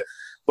little bit.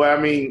 But,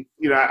 I mean,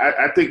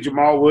 I think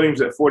Jamal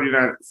Williams at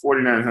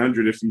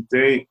 4,900, if you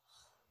think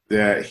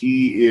that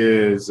he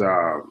is,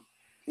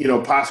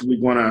 possibly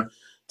going to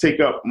take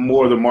up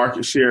more of the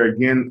market share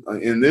again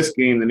in this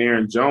game than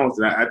Aaron Jones,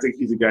 and I think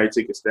he's a guy to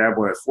take a stab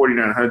on at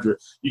 4,900.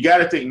 You got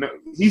to think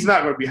he's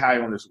not going to be high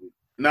on this week,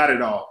 not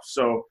at all.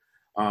 So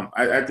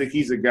I think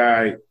he's a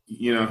guy,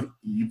 you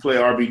play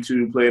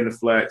RB2, play in the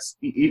flex,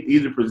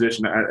 either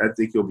position, I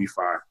think he'll be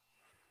fine.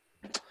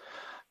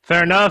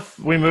 Fair enough.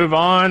 We move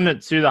on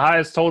to the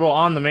highest total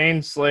on the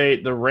main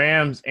slate, the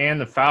Rams and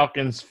the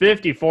Falcons.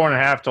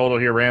 54.5 total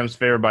here. Rams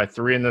favored by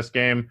 3 in this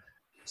game.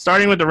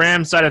 Starting with the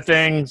Rams side of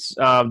things,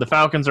 the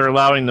Falcons are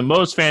allowing the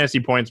most fantasy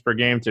points per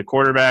game to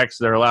quarterbacks.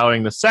 They're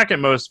allowing the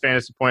second most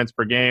fantasy points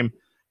per game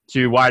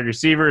to wide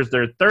receivers.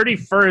 They're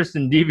 31st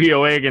in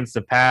DVOA against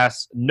the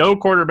pass. No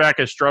quarterback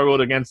has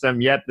struggled against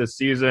them yet this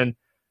season.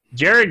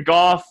 Jared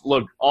Goff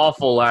looked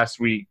awful last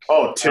week.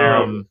 Oh,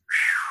 terrible.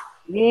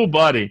 Ooh,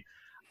 buddy.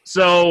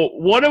 So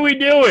what are we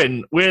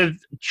doing with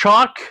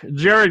chalk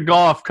Jared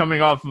Goff coming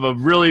off of a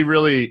really,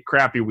 really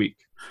crappy week?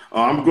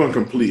 Oh, I'm going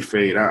complete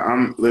fade.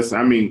 Listen,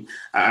 I mean,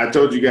 I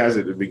told you guys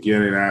at the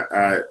beginning,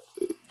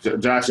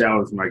 Josh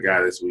Allen's my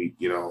guy this week,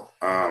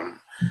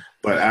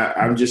 but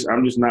I'm just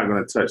not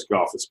going to touch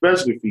Goff,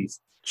 especially if he's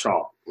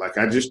chalk. Like,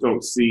 I just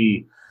don't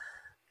see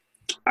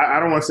 – I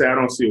don't want to say I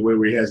don't see a way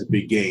where he has a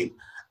big game.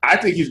 I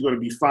think he's going to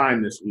be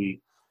fine this week,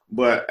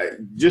 but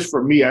just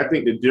for me, I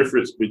think the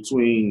difference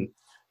between –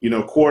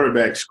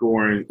 quarterback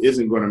scoring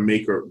isn't going to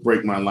make or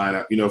break my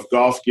lineup. If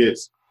Goff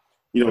gets,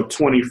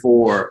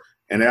 24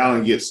 and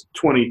Allen gets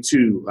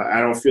 22, I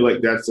don't feel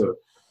like that's a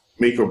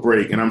make or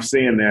break. And I'm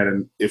saying that,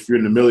 and if you're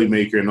in the Millie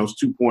Maker and those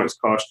 2 points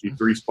cost you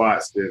 3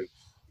 spots, then,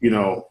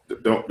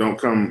 don't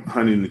come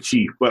hunting the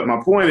chief. But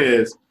my point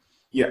is,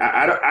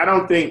 I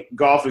don't think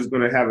Goff is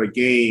going to have a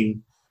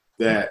game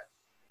that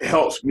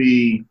helps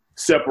me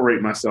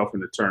separate myself in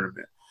the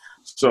tournament.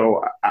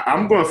 So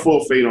I'm going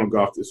full fade on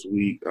Goff this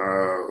week.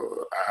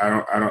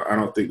 I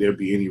don't think there'd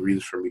be any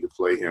reason for me to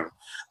play him.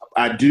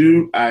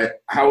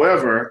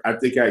 However, I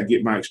think I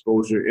get my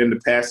exposure in the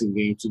passing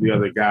game to the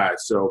other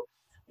guys. So,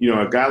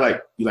 a guy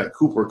like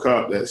Cooper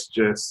Kupp, that's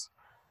just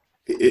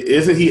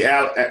isn't he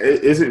Adam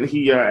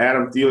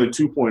Thielen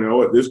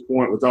 2.0 at this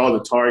point with all the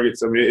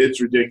targets? I mean,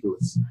 it's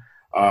ridiculous.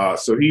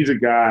 So he's a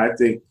guy.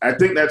 I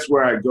think that's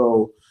where I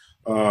go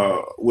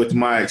with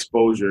my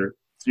exposure.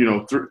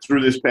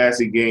 through this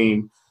passing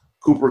game,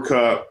 Cooper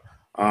Kupp,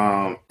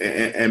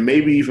 and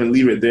maybe even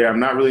leave it there. I'm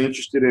not really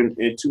interested in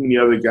too many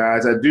other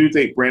guys. I do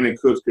think Brandon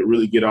Cooks could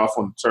really get off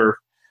on the turf.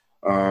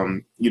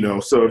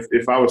 So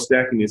if I was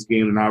stacking this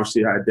game, then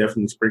obviously I'd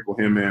definitely sprinkle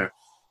him in.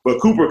 But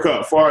Cooper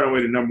Kupp, far and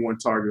away the number one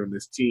target on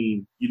this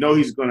team.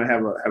 He's going to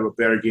have a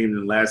better game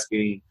than the last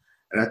game,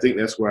 and I think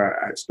that's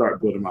where I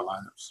start building my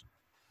lineups.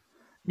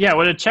 Yeah,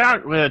 with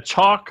a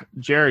chalk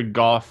Jared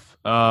Goff,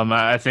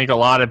 I think a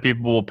lot of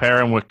people will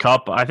pair him with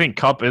Kupp. I think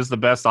Kupp is the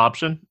best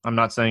option. I'm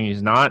not saying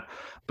he's not,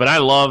 but I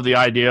love the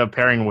idea of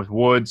pairing with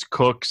Woods,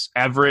 Cooks,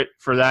 Everett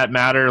for that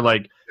matter.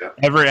 Like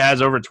Everett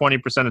has over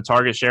 20% of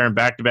target share in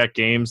back-to-back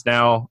games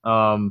now.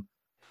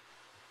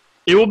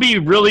 It will be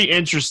really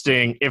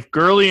interesting if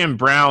Gurley and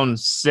Brown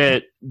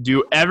sit.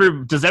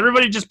 Does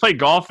everybody just play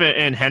Goff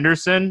and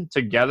Henderson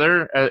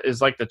together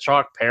as like the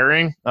chalk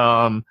pairing?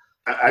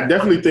 I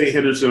definitely think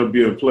Henderson will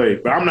be a play,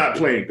 but I'm not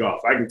playing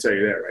Goff. I can tell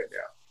you that right now.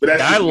 But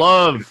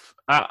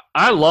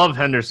I love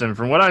Henderson.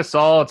 From what I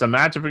saw, it's a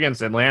matchup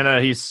against Atlanta.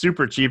 He's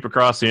super cheap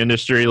across the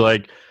industry.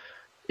 Like,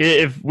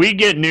 if we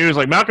get news,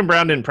 like Malcolm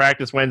Brown didn't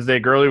practice Wednesday,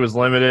 Gurley was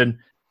limited.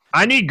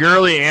 I need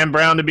Gurley and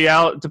Brown to be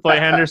out to play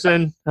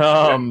Henderson.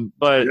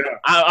 But yeah.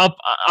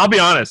 I'll be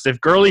honest.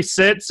 If Gurley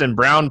sits and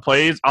Brown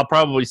plays, I'll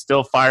probably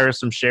still fire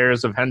some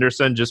shares of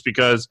Henderson just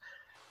because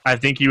I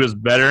think he was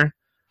better.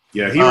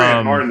 Yeah, he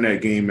ran hard in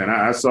that game, man.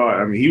 I saw it.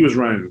 I mean, he was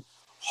running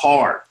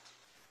hard.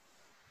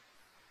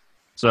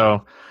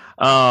 So,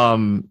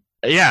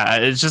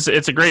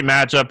 it's a great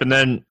matchup. And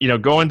then,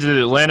 going to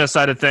the Atlanta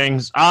side of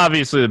things,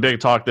 obviously the big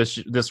talk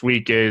this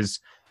week is,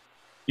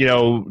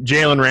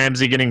 Jalen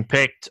Ramsey getting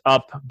picked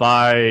up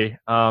by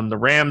the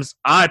Rams.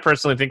 I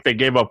personally think they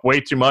gave up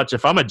way too much.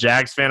 If I'm a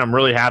Jags fan, I'm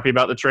really happy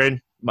about the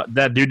trade.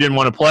 That dude didn't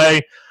want to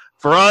play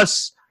for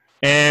us,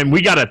 and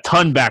we got a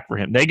ton back for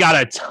him. They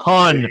got a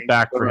ton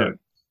back for him.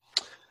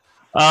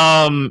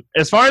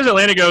 As far as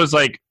Atlanta goes,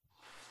 like,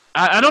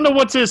 I don't know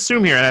what to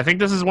assume here, and I think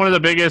this is one of the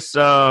biggest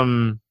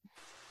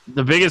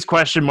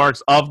question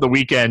marks of the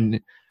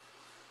weekend.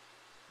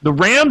 The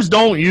Rams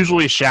don't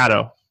usually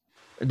shadow.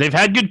 They've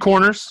had good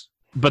corners,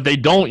 but they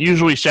don't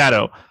usually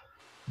shadow.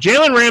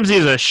 Jalen Ramsey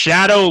is a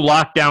shadow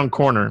lockdown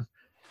corner.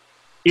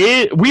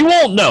 We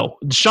won't know.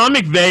 Sean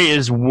McVay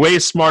is way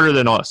smarter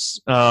than us,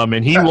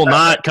 and he will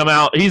not come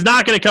out. He's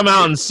not going to come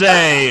out and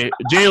say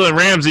Jalen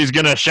Ramsey is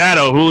going to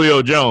shadow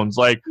Julio Jones.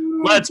 Like,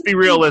 let's be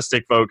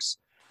realistic, folks.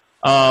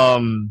 So,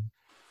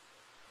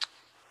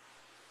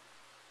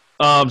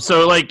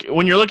 like,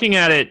 when you're looking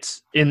at it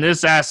in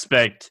this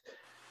aspect,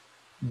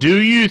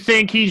 do you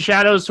think he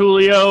shadows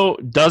Julio?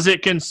 Does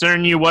it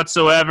concern you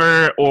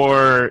whatsoever?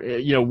 Or,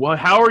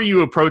 how are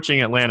you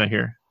approaching Atlanta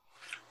here?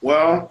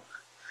 Well,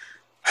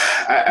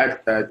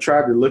 I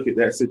tried to look at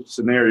that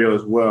scenario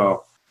as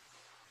well.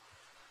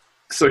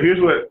 So here's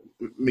what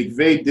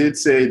McVay did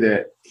say,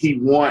 that he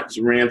wants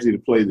Ramsey to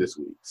play this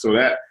week. So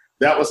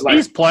that was like,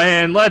 he's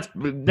playing.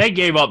 They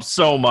gave up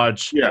so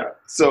much. Yeah.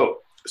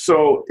 So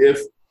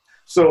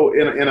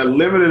in a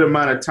limited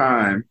amount of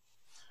time,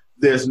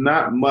 there's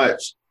not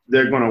much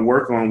they're going to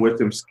work on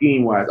with him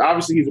scheme-wise.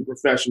 Obviously, he's a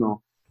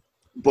professional,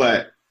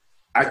 but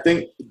I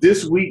think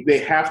this week they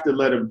have to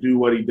let him do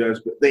what he does,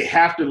 but they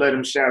have to let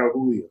him shadow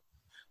Julio.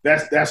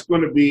 That's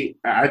going to be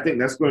 – I think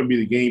that's going to be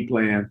the game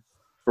plan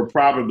for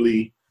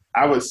probably,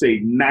 I would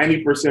say,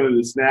 90% of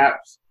the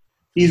snaps.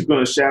 He's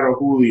going to shadow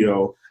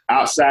Julio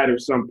outside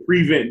of some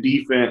prevent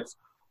defense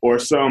or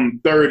some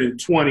 3rd and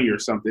 20 or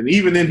something.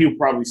 Even then, he'll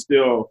probably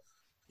still,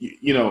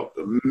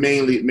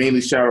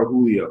 mainly shadow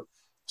Julio.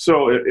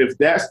 So if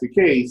that's the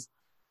case,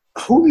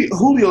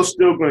 Julio's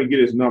still going to get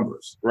his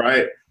numbers,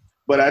 right?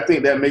 But I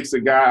think that makes a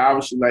guy,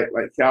 obviously, like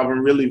Calvin,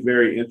 really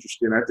very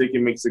interesting. I think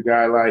it makes a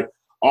guy like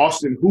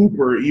Austin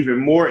Hooper even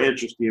more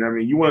interesting. I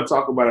mean, you want to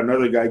talk about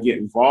another guy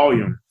getting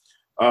volume.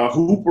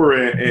 Hooper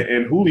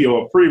and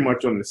Julio are pretty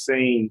much on the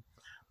same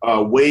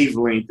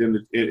wavelength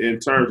in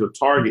terms of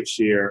target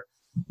share.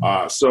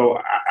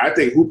 So I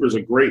think Hooper's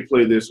a great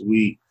play this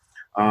week,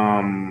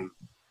 along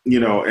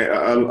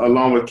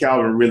with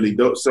Calvin Ridley.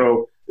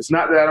 So it's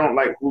not that I don't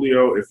like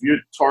Julio. If you're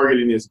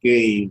targeting this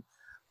game,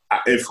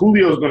 if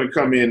Julio's going to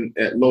come in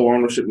at low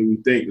ownership than we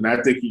think, then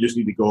I think you just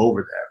need to go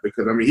over that,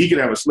 because, I mean, he can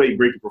have a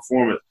slate-breaking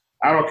performance.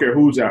 I don't care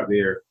who's out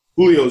there.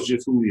 Julio's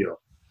just Julio.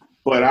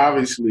 But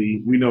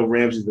obviously, we know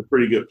Ramsey's a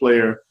pretty good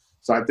player.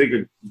 So I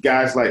think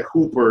guys like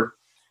Hooper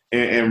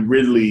and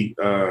Ridley,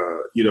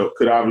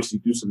 could obviously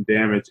do some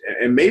damage.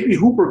 And maybe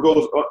Hooper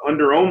goes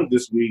under-owned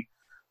this week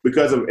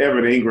because of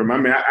Evan Ingram. I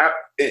mean,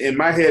 in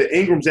my head,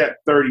 Ingram's at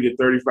 30 to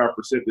 35%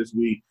 this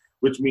week,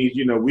 which means,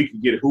 we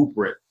could get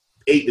Hooper at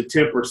 8 to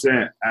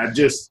 10%.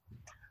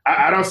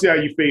 I don't see how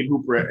you fade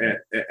Hooper at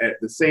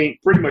the same,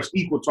 pretty much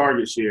equal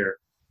target share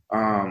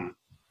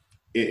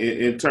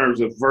in terms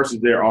of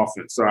versus their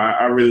offense. So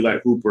I really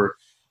like Hooper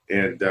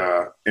and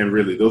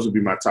really those would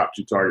be my top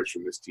 2 targets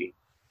from this team.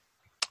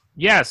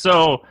 Yeah,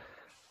 so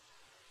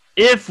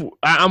if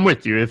I'm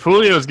with you, if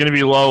Julio is going to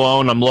be low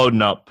owned, I'm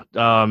loading up.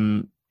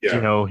 Jalen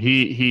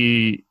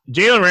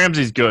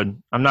Ramsey's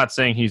good. I'm not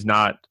saying he's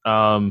not.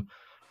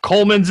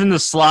 Coleman's in the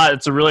slot.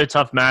 It's a really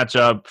tough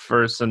matchup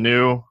for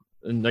Sanu.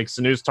 And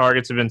Sanu's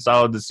targets have been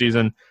solid this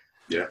season.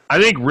 Yeah.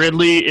 I think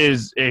Ridley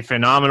is a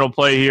phenomenal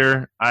play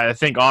here. I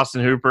think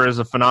Austin Hooper is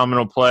a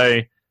phenomenal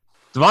play.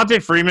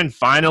 Devontae Freeman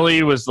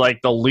finally was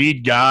the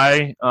lead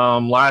guy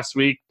last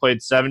week, played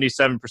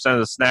 77% of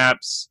the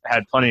snaps,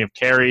 had plenty of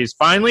carries,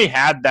 finally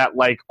had that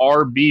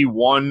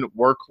RB1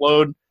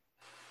 workload.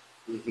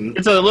 Mm-hmm.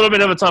 It's a little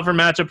bit of a tougher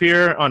matchup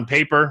here on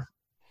paper,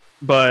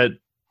 but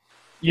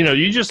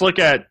you just look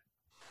at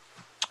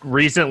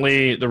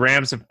recently the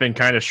Rams have been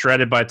kind of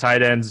shredded by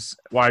tight ends,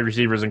 wide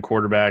receivers, and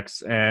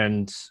quarterbacks,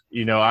 and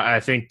I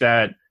think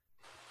that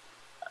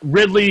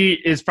Ridley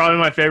is probably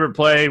my favorite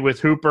play with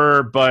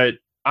Hooper, but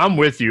I'm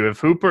with you.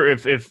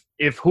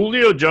 If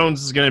Julio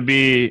Jones is going to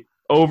be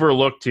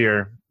overlooked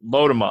here,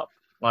 load him up.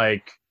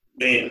 Man,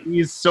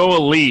 he's so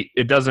elite,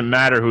 it doesn't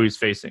matter who he's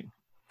facing.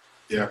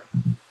 Yeah,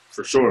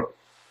 for sure.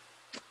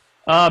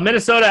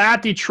 Minnesota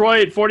at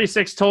Detroit,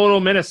 46 total.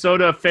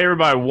 Minnesota favored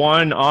by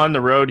 1 on the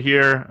road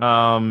here.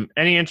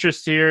 Any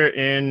interest here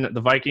in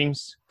the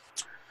Vikings?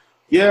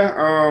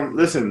 Yeah,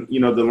 listen, the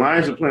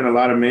Lions are playing a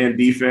lot of man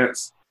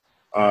defense.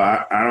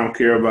 I don't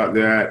care about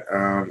that.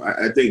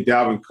 I think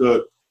Dalvin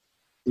Cook,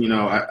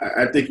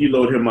 I think you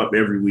load him up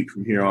every week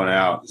from here on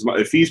out.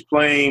 If he's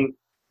playing,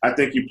 I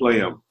think you play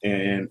him.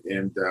 And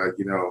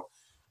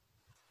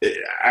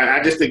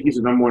I just think he's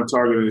the number one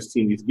target on this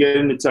team. He's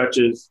getting the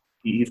touches.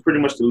 He's pretty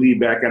much the lead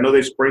back. I know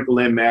they sprinkle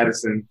in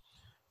Madison,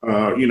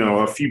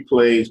 a few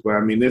plays, but,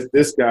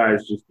 this guy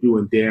is just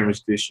doing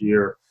damage this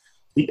year.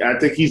 I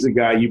think he's a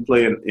guy you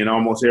play in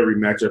almost every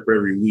matchup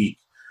every week.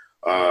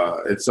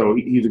 And so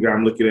he's a guy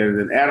I'm looking at. And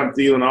then Adam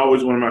Thielen,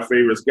 always one of my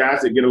favorites.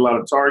 Guys that get a lot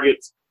of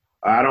targets,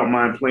 I don't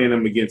mind playing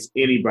them against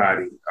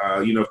anybody.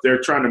 If they're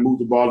trying to move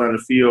the ball down the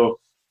field,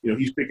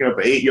 he's picking up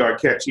an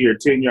 8-yard catch here,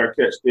 10-yard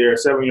catch there,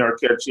 7-yard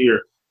catch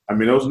here.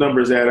 Those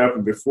numbers add up,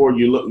 and before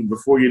you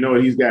know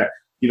it, he's got,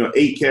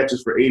 8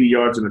 catches for 80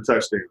 yards and a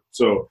touchdown.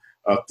 So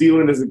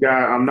Thielen is a guy.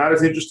 I'm not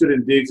as interested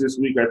in Diggs this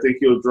week. I think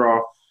he'll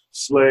draw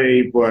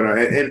Slay. But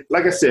and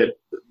like I said,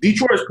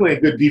 Detroit's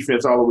playing good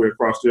defense all the way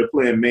across. They're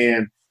playing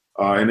man,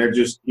 and they're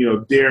just,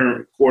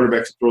 daring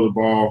quarterbacks to throw the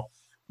ball.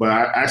 But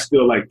I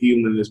still like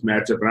Thielen in this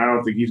matchup, and I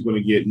don't think he's going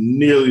to get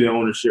nearly the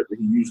ownership that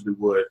he usually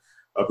would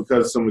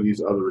because of some of these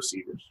other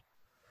receivers.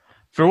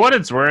 For what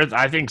it's worth,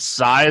 I think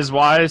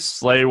size-wise,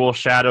 Slay will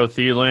shadow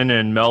Thielen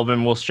and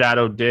Melvin will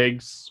shadow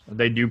Diggs.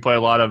 They do play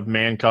a lot of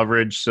man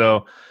coverage,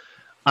 so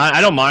I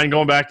don't mind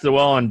going back to the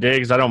well on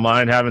Diggs. I don't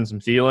mind having some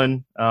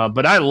Thielen,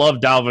 but I love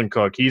Dalvin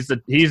Cook. He's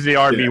the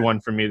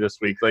RB1 for me this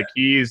week.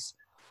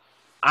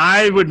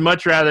 I would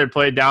much rather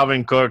play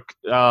Dalvin Cook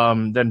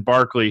than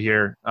Barkley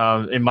here,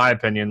 in my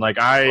opinion.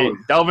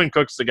 Dalvin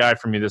Cook's the guy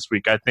for me this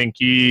week. I think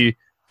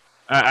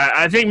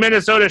I think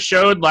Minnesota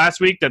showed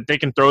last week that they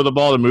can throw the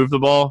ball to move the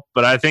ball,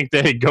 but I think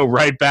they go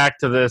right back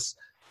to this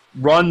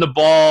run the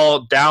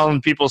ball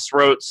down people's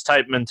throats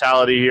type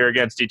mentality here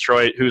against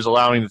Detroit, who's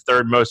allowing the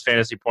 3rd most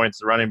fantasy points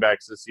to running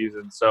backs this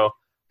season. So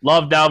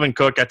love Dalvin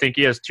Cook. I think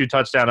he has 2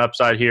 touchdown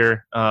upside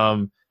here.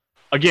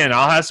 Again,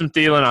 I'll have some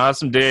Thielen. I'll have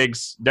some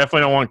Diggs.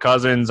 Definitely don't want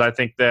Cousins. I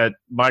think that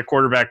my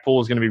quarterback pool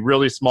is going to be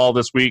really small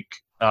this week.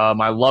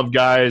 I love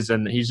guys,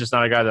 and he's just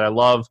not a guy that I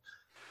love.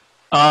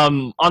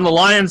 On the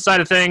Lions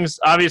side of things,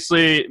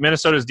 obviously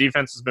Minnesota's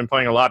defense has been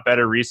playing a lot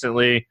better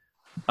recently.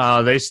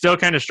 They still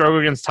kind of struggle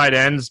against tight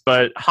ends,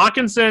 but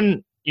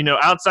Hawkinson,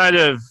 outside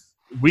of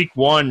week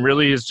 1,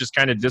 really is just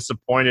kind of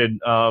disappointed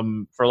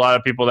for a lot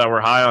of people that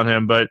were high on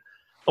him. But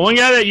the one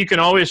guy that you can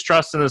always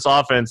trust in this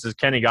offense is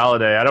Kenny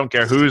Golladay. I don't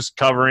care who's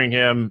covering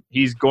him.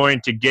 He's going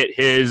to get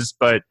his,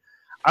 but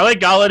I like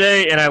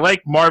Golladay and I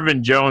like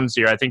Marvin Jones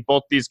here. I think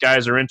both these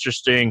guys are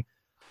interesting.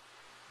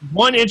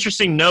 One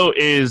interesting note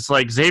is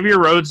Xavier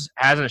Rhodes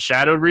hasn't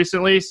shadowed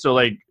recently, so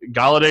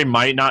Golladay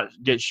might not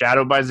get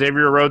shadowed by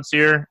Xavier Rhodes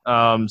here.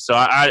 So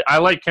I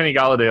like Kenny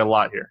Golladay a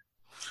lot here.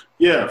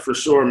 Yeah, for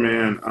sure,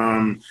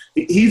 man.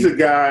 He's a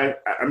guy.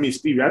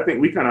 Stevie, I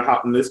think we kind of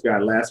hopped on this guy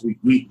last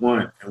week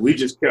 1, and we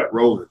just kept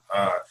rolling.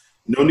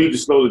 No need to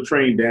slow the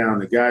train down.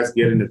 The guy's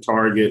getting the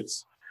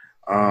targets,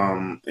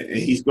 and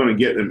he's going to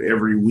get them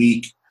every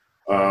week,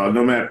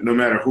 no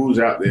matter who's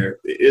out there.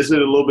 Is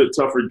it a little bit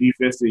tougher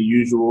defense than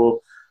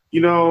usual?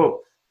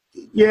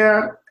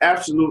 Yeah,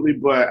 absolutely.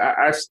 But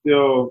I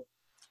still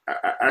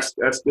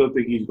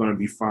think he's going to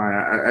be fine.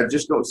 I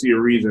just don't see a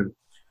reason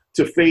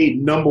to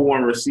fade number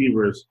 1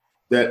 receivers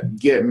that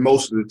get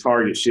most of the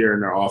target share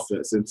in their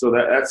offense. And so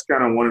that's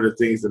kind of one of the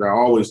things that I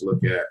always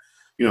look at.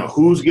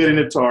 Who's getting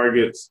the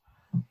targets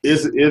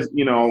and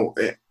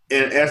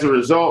as a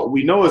result,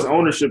 we know his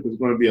ownership is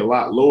going to be a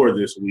lot lower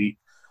this week.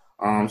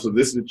 So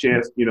this is a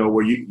chance,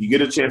 where you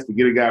get a chance to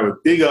get a guy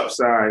with big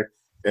upside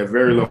at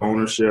very low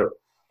ownership.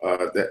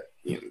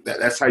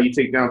 That's how you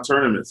take down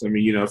tournaments.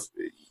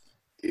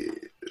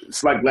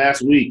 It's like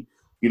last week,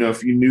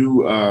 if you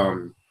knew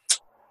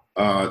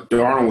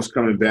Darnold was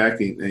coming back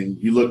and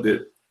you looked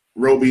at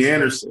Roby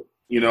Anderson,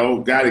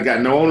 guy that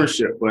got no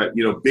ownership, but,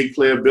 big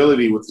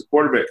playability with the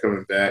quarterback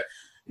coming back,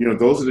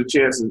 those are the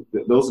chances.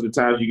 Those are the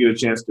times you get a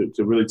chance to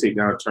really take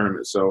down a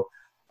tournament. So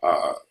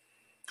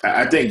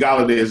I think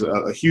Golladay is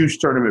a huge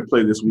tournament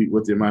play this week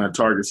with the amount of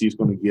targets he's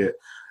going to get,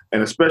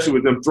 and especially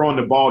with them throwing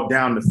the ball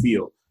down the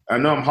field. I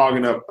know I'm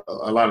hogging up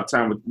a lot of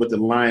time with the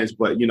Lions,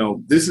 but,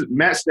 this is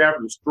Matt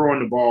Stafford is throwing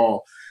the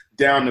ball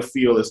down the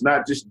field. It's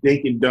not just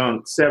dink and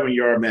dunk,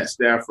 7-yard Matt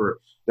Stafford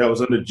that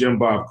was under Jim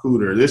Bob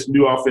Cooter. This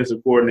new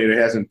offensive coordinator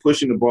has him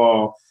pushing the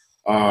ball.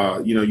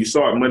 You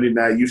saw it Monday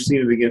night. You've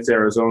seen it against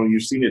Arizona.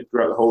 You've seen it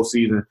throughout the whole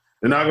season.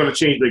 They're not going to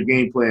change their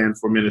game plan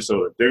for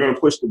Minnesota. They're going to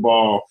push the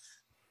ball.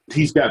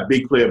 He's got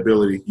big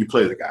playability. You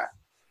play the guy.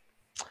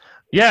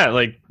 Yeah,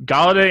 like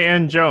Golladay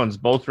and Jones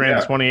both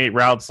ran 28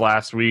 routes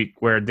last week,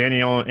 where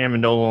Daniel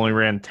Amendola only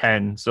ran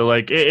 10. So,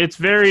 like, it's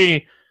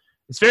very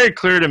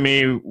clear to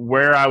me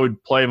where I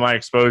would play my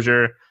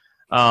exposure.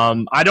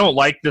 I don't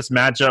like this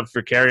matchup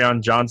for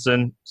Kerryon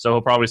Johnson, so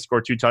he'll probably score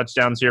 2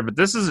 touchdowns here. But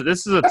this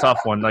is a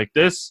tough one. Like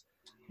this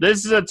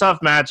is a tough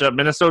matchup.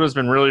 Minnesota's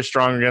been really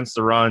strong against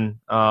the run.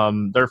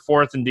 They're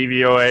 4th in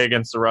DVOA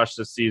against the rush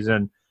this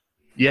season.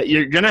 Yeah,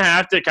 you're gonna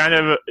have to kind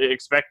of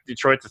expect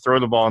Detroit to throw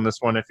the ball in this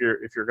one if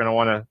you're gonna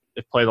want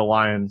to play the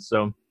Lions.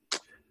 So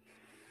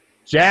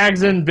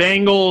Jags and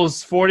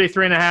Bengals,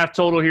 43.5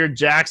 total here.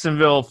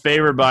 Jacksonville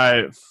favored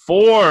by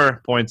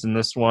 4 points in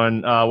this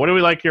one. What do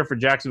we like here for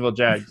Jacksonville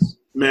Jags?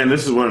 Man,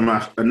 this is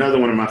another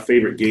one of my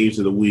favorite games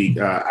of the week.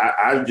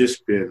 I've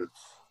just been,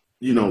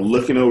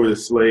 looking over the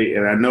slate,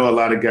 and I know a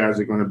lot of guys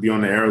are going to be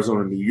on the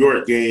Arizona-New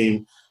York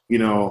game.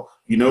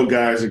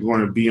 Guys are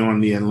going to be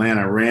on the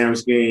Atlanta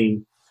Rams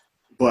game.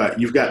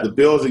 But you've got the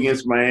Bills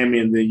against Miami,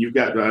 and then you've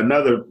got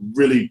another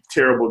really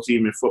terrible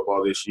team in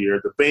football this year,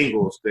 the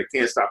Bengals, that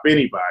can't stop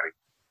anybody.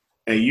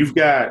 And you've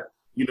got,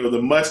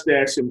 the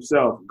mustache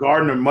himself,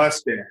 Gardner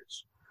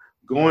Mustache,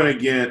 going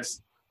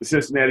against the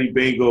Cincinnati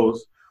Bengals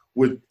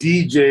with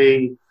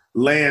DJ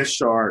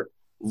Landshark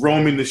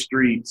roaming the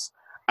streets.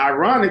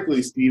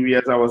 Ironically, Stevie,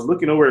 as I was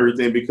looking over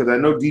everything, because I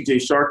know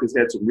DJ Shark has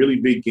had some really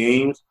big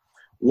games,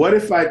 what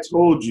if I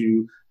told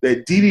you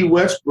that D.D.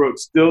 Westbrook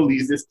still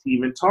leads this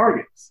team in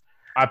targets?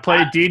 I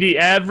play D.D.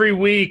 every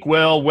week,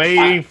 Will,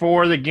 waiting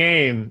for the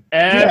game.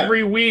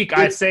 Every week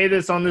I say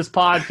this on this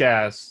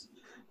podcast.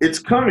 It's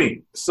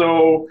coming.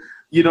 So,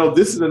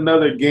 this is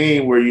another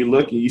game where you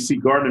look and you see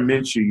Gardner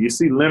Minshew, you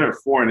see Leonard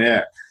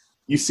Fournette,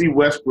 you see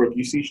Westbrook,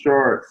 you see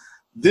Sharp.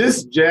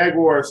 This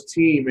Jaguars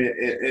team,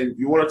 and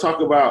you want to talk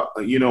about,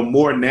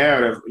 more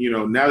narrative,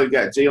 now they've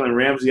got Jalen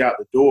Ramsey out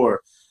the door.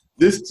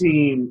 This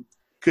team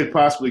could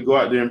possibly go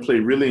out there and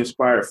play really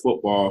inspired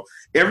football.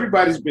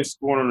 Everybody's been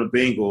scoring on the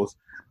Bengals.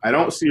 I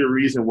don't see a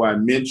reason why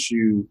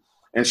Minshew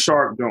and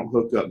Sharp don't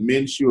hook up.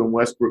 Minshew and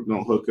Westbrook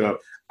don't hook up.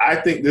 I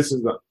think this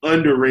is an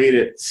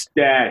underrated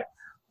stat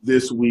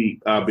this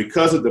week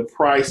because of the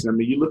price. I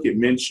mean, you look at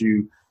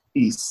Minshew,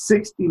 he's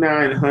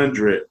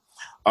 $6,900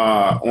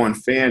 on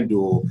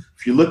FanDuel.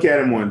 If you look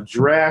at him on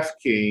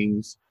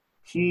DraftKings,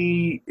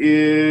 he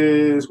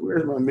is –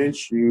 where's my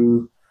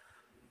Minshew?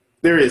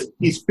 There he is.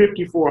 He's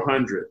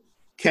 $5,400.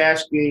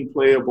 Cash game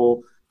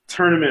playable.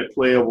 Tournament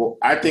playable.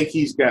 I think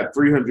he's got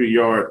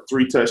 300-yard,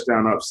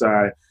 3-touchdown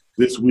upside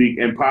this week,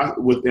 and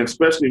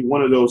especially if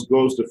one of those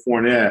goes to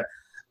Fournette,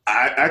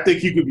 I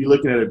think you could be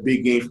looking at a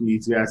big game from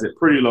these guys at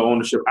pretty low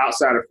ownership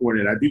outside of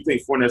Fournette. I do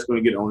think Fournette's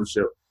going to get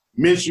ownership.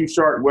 Minshew,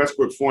 Sharp,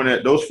 Westbrook,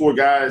 Fournette, those 4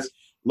 guys,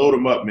 load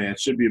them up, man.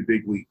 Should be a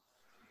big week.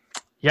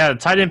 Yeah, the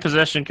tight end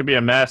position could be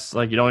a mess.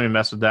 Like, you don't even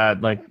mess with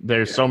that. Like,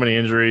 there's so many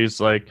injuries.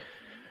 Like,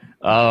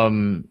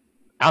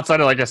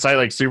 outside of like a site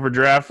like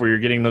SuperDraft where you're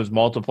getting those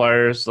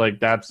multipliers, like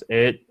that's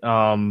it.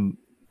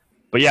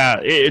 But yeah,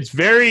 it's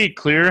very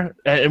clear.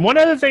 And one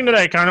other thing that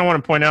I kind of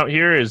want to point out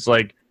here is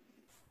like,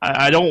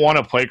 I don't want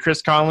to play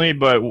Chris Conley,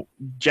 but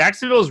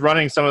Jacksonville is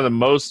running some of the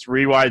most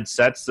rewide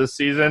sets this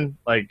season.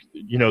 Like,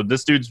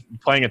 this dude's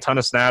playing a ton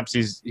of snaps.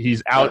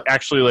 He's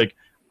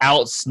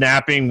out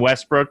snapping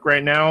Westbrook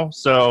right now.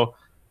 So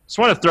just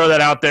want to throw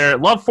that out there.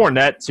 Love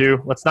Fournette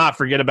too. Let's not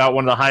forget about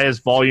one of the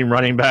highest volume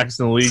running backs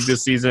in the league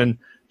this season,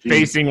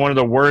 facing one of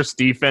the worst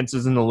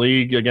defenses in the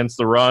league against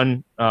the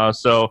run.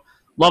 So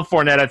love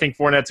Fournette. I think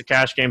Fournette's a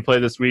cash game play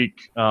this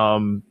week.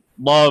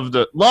 Love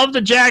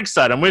the Jags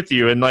side. I'm with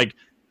you. And like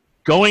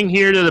going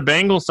here to the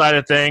Bengals side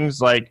of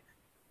things, like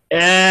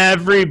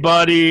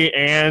everybody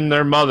and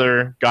their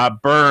mother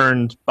got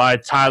burned by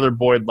Tyler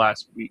Boyd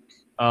last week.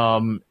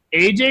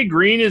 AJ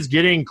Green is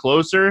getting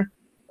closer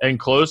and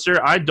closer.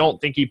 I don't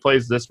think he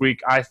plays this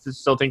week. I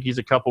still think he's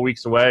a couple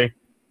weeks away.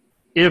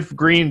 If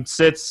Green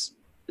sits,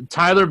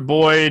 Tyler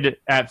Boyd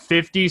at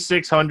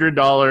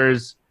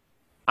 $5,600.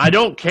 I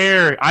don't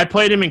care. I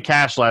played him in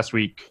cash last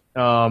week.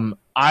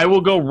 I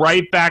will go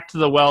right back to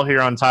the well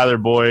here on Tyler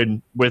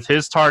Boyd with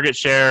his target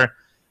share.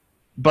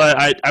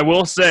 But I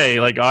will say,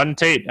 like Auden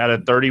Tate had a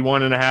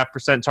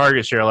 31.5%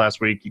 target share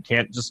last week. You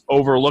can't just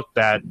overlook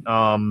that.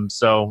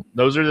 So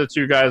those are the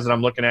 2 guys that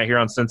I'm looking at here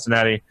on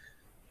Cincinnati.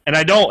 And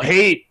I don't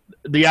hate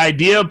the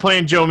idea of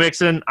playing Joe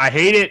Mixon. I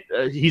hate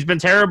it. He's been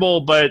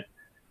terrible, but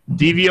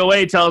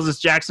DVOA tells us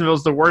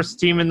Jacksonville's the worst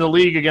team in the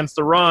league against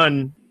the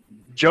run.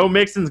 Joe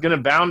Mixon's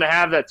bound to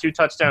have that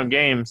 2-touchdown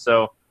game.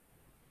 So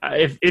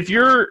if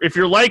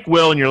you're like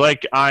Will and you're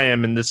like I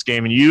am in this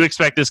game, and you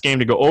expect this game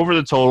to go over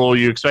the total,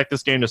 you expect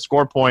this game to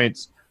score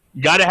points,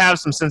 you got to have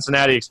some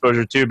Cincinnati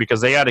exposure too,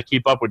 because they got to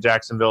keep up with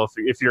Jacksonville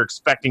if you're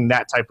expecting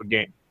that type of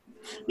game.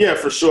 Yeah,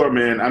 for sure,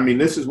 man. I mean,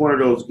 this is one of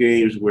those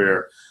games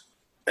where,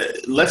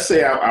 let's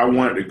say I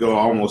wanted to go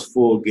almost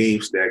full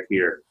game stack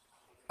here.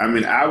 I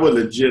mean, I would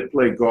legit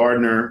play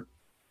Gardner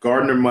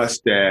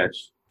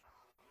Mustache,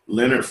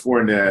 Leonard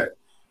Fournette,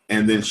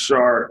 and then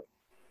Sharp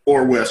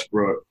or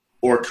Westbrook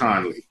or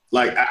Conley.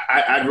 Like,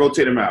 I'd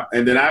rotate them out.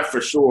 And then I,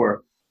 for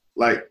sure,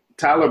 like,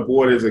 Tyler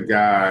Boyd is a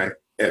guy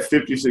at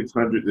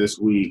 5,600 this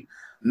week,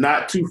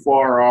 not too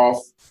far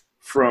off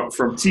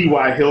from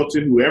T.Y.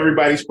 Hilton, who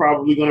everybody's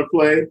probably going to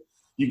play.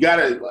 You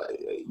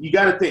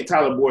gotta think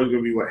Tyler Boyd is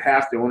going to be,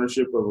 half the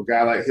ownership of a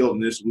guy like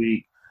Hilton this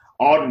week.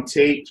 Alden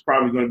Tate's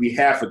probably going to be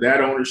half of that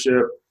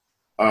ownership.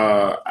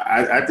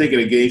 I think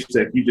in a game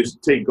stack, you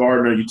just take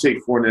Gardner, you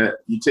take Fournette,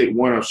 you take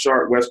one of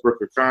Sharp, Westbrook,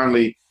 or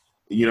Conley.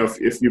 You know,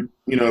 if you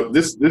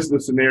this is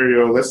the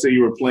scenario. Let's say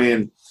you were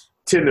playing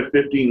 10 to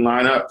 15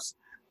 lineups.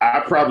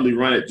 I probably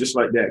run it just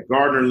like that: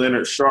 Gardner,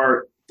 Leonard,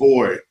 Sharp,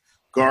 Boyd,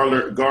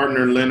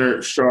 Gardner,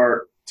 Leonard,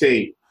 Sharp,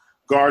 Tate,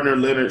 Gardner,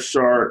 Leonard,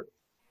 Sharp.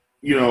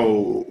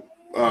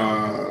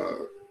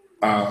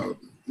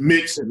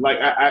 Mix it, like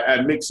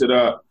I mix it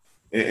up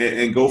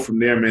and go from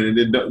there, man. And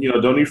then don't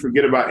even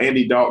forget about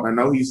Andy Dalton. I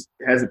know he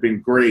hasn't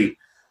been great,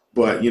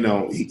 but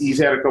he's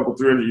had a couple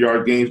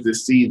 300-yard games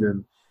this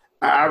season.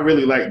 I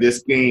really like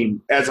this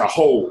game as a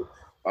whole.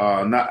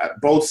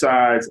 Not both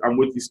sides. I'm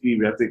with you,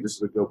 Stevie. I think this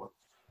is a good one.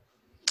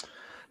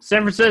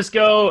 San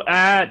Francisco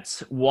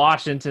at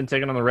Washington,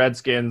 taking on the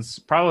Redskins.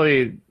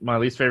 Probably my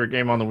least favorite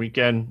game on the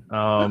weekend.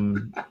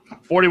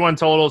 41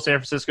 total. San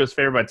Francisco's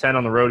favored by 10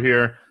 on the road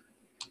here.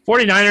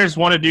 49ers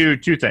want to do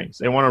two things.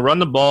 They want to run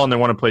the ball and they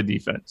want to play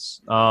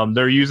defense.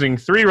 They're using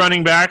 3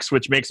 running backs,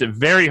 which makes it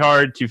very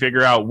hard to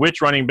figure out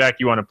which running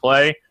back you want to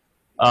play.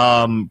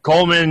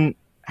 Coleman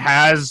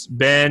has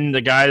been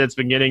the guy that's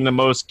been getting the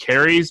most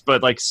carries,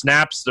 but like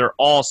snaps, they're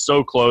all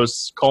so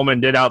close. Coleman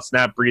did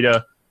out-snap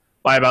Breida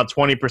by about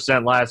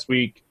 20% last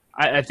week.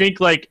 I think,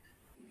 like,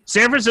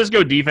 San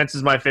Francisco defense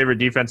is my favorite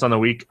defense on the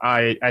week.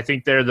 I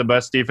think they're the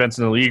best defense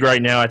in the league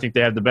right now. I think they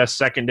have the best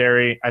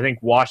secondary. I think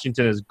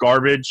Washington is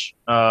garbage.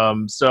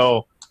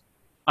 So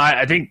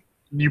I think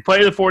you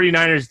play the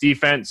 49ers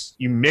defense,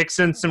 you mix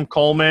in some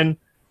Coleman.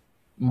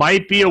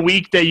 Might be a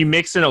week that you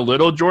mix in a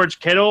little George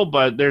Kittle,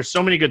 but there's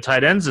so many good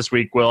tight ends this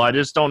week, Will. I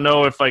just don't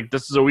know if, like,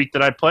 this is a week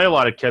that I play a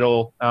lot of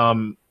Kittle.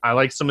 I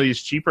like some of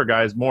these cheaper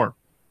guys more.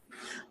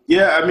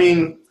 Yeah, I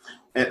mean –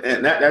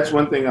 and that's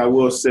one thing I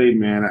will say,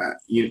 man.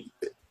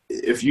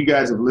 If you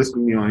guys have listened to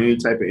me on any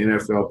type of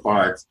NFL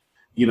pods,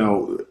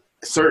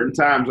 certain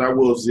times I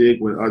will zig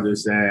when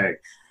others zag.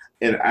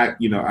 And I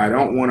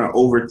don't want to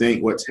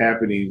overthink what's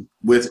happening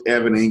with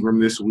Evan Ingram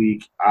this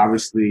week.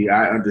 Obviously,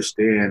 I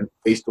understand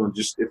based on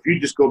if you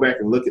just go back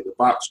and look at the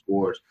box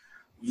scores,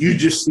 you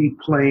just see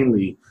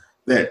plainly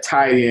that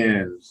tight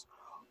ends,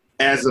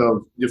 as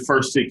of the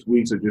first 6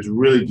 weeks, are just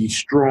really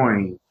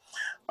destroying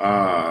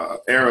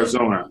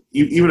Arizona.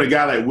 Even a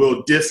guy like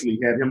Will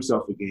Dissly had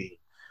himself a game.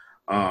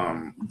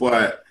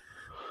 But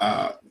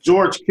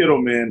George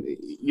Kittle, man,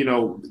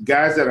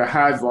 guys that are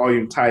high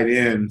volume tight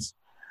ends,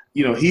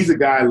 he's a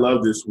guy I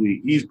love this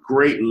week. He's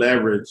great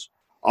leverage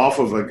off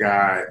of a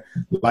guy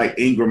like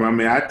Ingram. I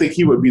mean, I think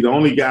he would be the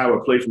only guy I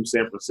would play from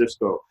San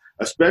Francisco,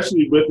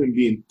 especially with him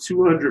being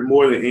 200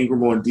 more than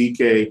Ingram on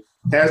DK.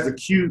 Has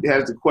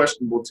the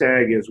questionable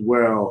tag as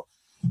well.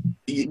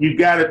 You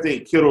got to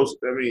think Kittle's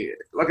 – I mean,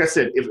 like I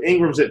said, if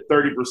Ingram's at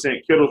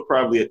 30%, Kittle's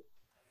probably at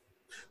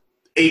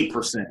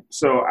 8%.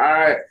 So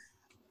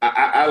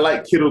I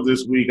like Kittle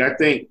this week. I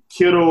think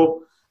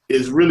Kittle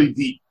is really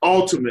the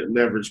ultimate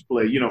leverage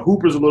play.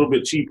 Hooper's a little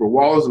bit cheaper.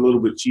 Waller's a little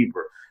bit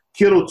cheaper.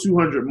 Kittle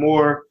 200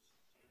 more,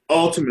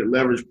 ultimate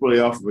leverage play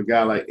off of a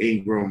guy like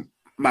Ingram.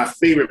 My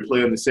favorite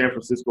play on the San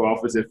Francisco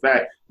offense. In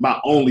fact,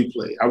 my only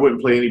play. I wouldn't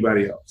play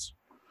anybody else.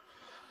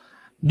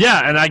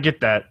 Yeah, and I get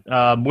that.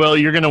 Will,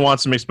 you're going to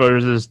want some exposure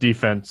to this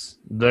defense.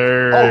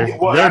 They're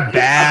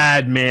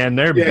bad, man.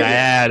 They're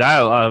bad.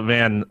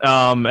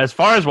 Yeah. As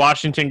far as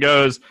Washington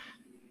goes,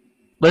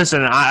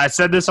 listen, I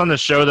said this on the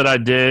show that I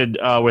did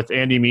with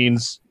Andy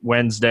Means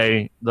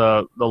Wednesday,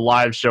 the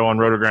live show on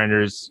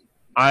Roto-Grinders.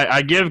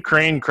 I give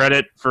Crane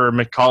credit for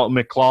McClellan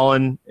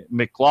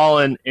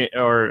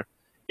or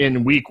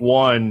in week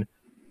 1.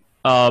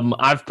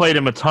 I've played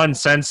him a ton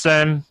since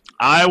then.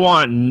 I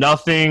want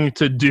nothing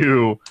to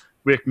do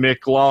with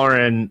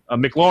McLaurin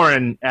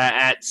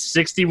at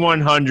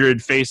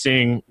 6,100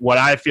 facing what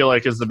I feel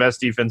like is the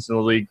best defense in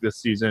the league this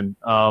season.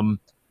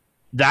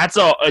 That's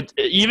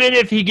even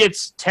if he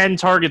gets 10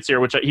 targets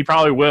here, which he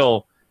probably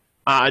will,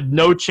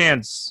 no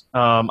chance.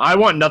 I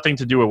want nothing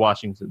to do with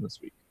Washington this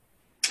week.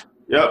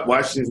 Yep,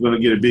 Washington's going to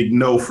get a big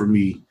no for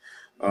me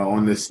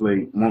on this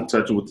slate. Won't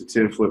touch it with the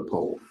 10-foot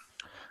pole.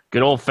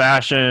 Good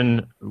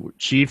old-fashioned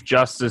Chief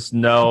Justice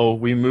no.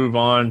 We move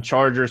on.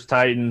 Chargers,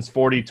 Titans,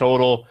 40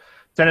 total.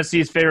 Tennessee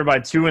is favored by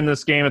 2 in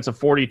this game. It's a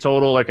 40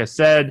 total, like I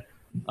said.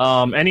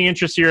 Any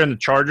interest here in the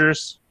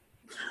Chargers?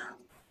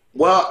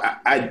 Well,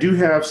 I do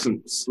have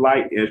some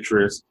slight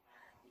interest.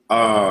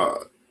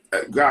 God,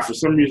 for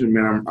some reason,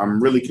 man,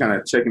 I'm really kind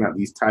of checking out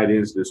these tight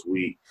ends this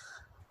week.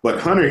 But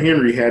Hunter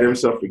Henry had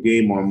himself a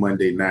game on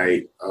Monday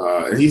night,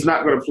 and he's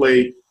not going to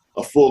play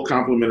a full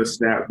complement of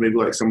snaps, maybe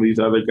like some of these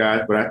other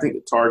guys, but I think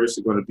the targets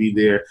are going to be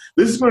there.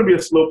 This is going to be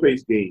a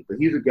slow-paced game, but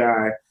he's a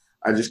guy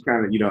I just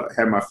kind of,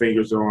 have my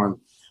fingers on.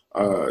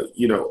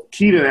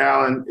 Keenan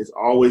Allen is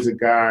always a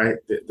guy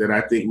that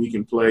I think we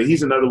can play.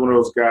 He's another one of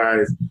those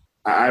guys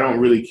I don't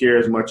really care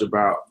as much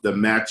about the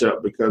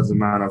matchup because of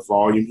the amount of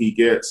volume he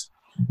gets.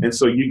 And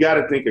so you got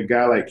to think a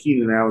guy like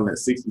Keenan Allen at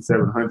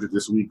 6,700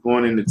 this week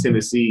going into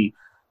Tennessee,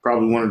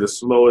 probably one of the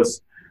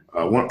slowest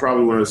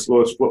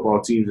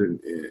football teams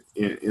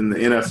in the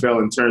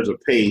NFL in terms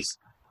of pace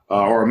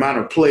or amount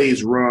of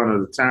plays run or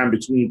the time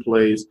between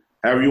plays,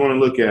 however you want to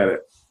look at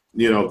it.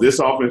 This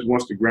offense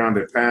wants to ground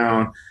and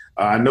pound.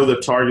 I know the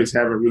targets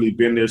haven't really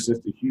been there since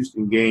the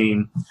Houston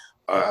game,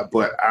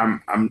 but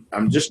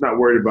I'm just not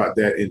worried about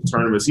that in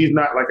tournaments. He's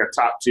not like a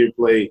top-tier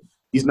play.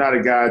 He's not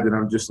a guy that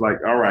I'm just like,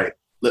 all right,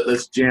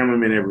 let's jam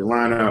him in every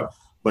lineup.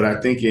 But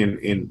I think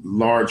in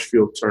large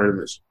field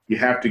tournaments, you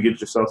have to get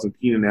yourself some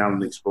Keenan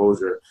Allen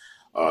exposure.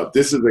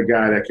 This is a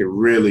guy that can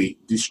really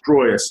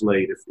destroy a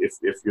slate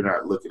if you're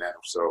not looking at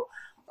him. So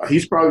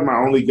he's probably my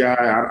only guy.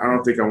 I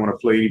don't think I want to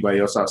play anybody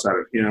else outside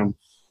of him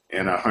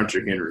and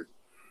Hunter Henry.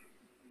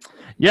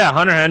 Yeah,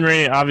 Hunter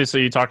Henry,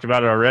 obviously you talked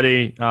about it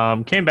already.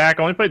 Came back,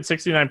 only played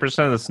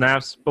 69% of the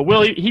snaps. But,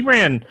 Will, he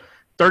ran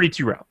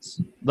 32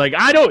 routes.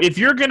 If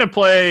you're going to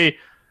play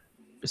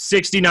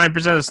 69%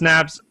 of the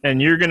snaps and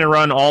you're going to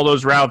run all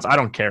those routes, I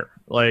don't care.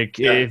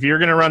 If you're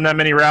going to run that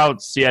many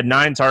routes, he had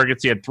 9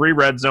 targets. He had 3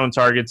 red zone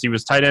targets. He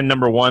was tight end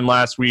number 1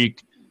 last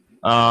week.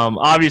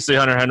 Obviously,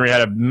 Hunter Henry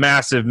had a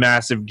massive,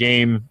 massive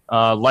game.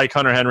 Like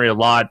Hunter Henry a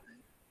lot.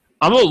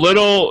 I'm a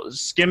little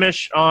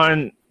skimmish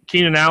on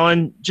Keenan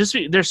Allen.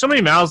 There's so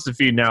many mouths to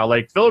feed now.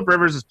 Phillip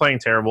Rivers is playing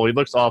terrible. He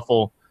looks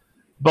awful.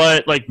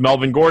 But,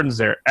 Melvin Gordon's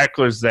there.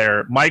 Eckler's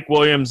there. Mike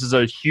Williams is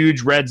a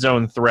huge red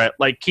zone threat.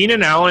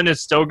 Keenan Allen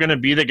is still going to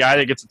be the guy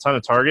that gets a ton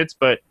of targets,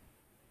 but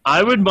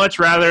I would much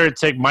rather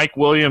take Mike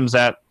Williams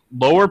at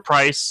lower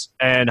price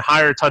and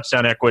higher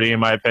touchdown equity, in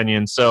my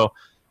opinion. So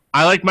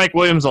I like Mike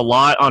Williams a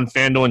lot on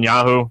FanDuel and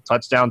Yahoo,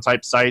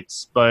 touchdown-type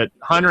sites. But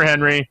Hunter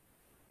Henry,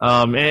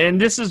 and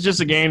this is just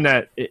a game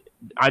that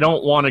I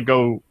don't want to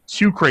go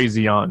too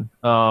crazy on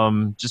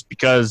just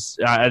because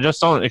I just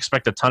don't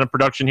expect a ton of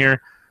production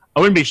here. I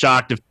wouldn't be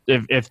shocked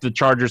if the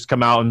Chargers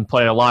come out and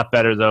play a lot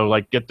better, though,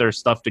 get their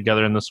stuff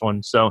together in this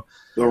one. So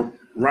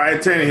Ryan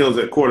Tannehill's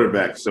at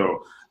quarterback,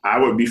 so I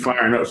would be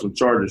firing up some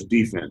Chargers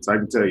defense. I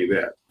can tell you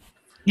that.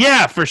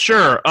 Yeah, for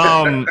sure.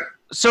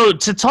 So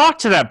to talk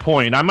to that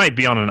point, I might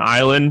be on an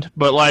island,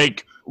 but,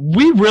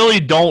 we really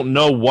don't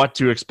know what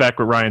to expect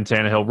with Ryan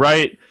Tannehill,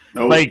 right?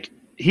 Nope.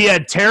 He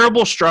had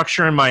terrible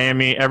structure in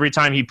Miami every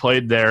time he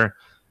played there.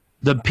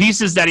 The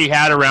pieces that he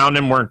had around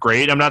him weren't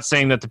great. I'm not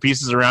saying that the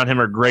pieces around him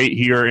are great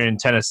here in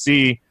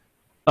Tennessee.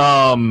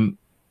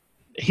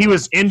 He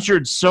was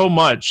injured so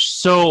much.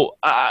 So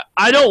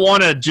I don't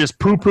want to just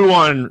poo-poo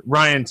on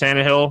Ryan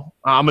Tannehill.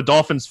 I'm a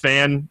Dolphins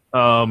fan.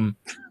 But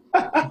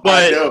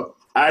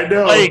I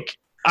know.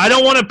 I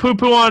don't want to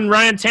poo-poo on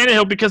Ryan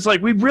Tannehill because,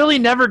 we really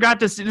never got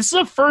to see – this is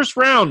a first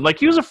round.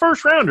 He was a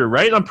first-rounder,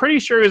 right? I'm pretty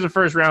sure he was a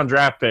first-round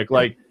draft pick.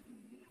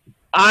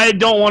 I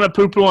don't want to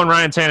poo-poo on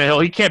Ryan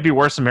Tannehill. He can't be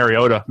worse than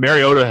Mariota.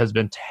 Mariota has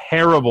been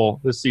terrible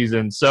this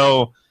season.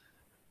 So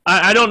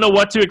I don't know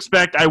what to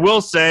expect. I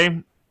will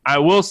say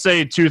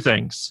 2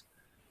 things.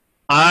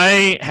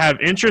 I have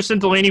interest in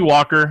Delaney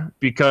Walker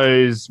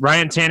because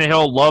Ryan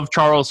Tannehill loved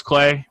Charles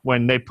Clay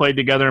when they played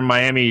together in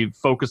Miami. He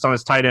focused on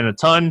his tight end a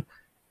ton.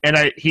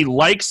 And he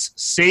likes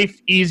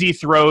safe, easy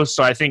throws.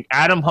 So I think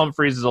Adam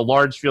Humphries is a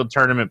large field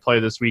tournament play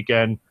this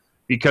weekend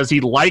because he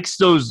likes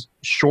those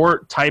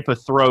short type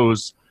of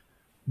throws.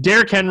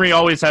 Derrick Henry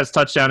always has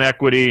touchdown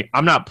equity.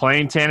 I'm not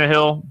playing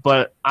Tannehill,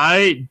 but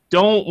I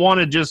don't want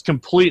to just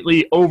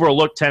completely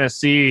overlook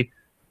Tennessee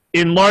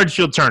in large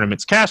field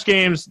tournaments. Cash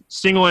games,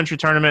 single entry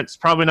tournaments,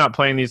 probably not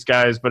playing these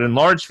guys, but in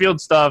large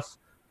field stuff,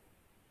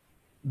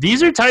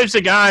 these are types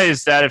of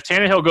guys that if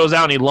Tannehill goes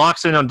out and he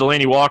locks in on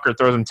Delaney Walker,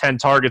 throws him 10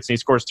 targets, and he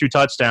scores 2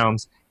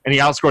 touchdowns, and he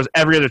outscores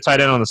every other tight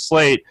end on the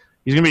slate,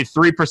 he's going to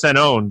be 3%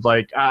 owned.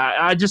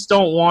 I just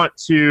don't want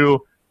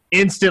to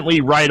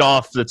instantly write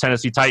off the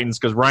Tennessee Titans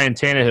because Ryan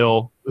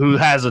Tannehill, who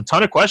has a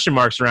ton of question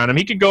marks around him,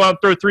 he could go out and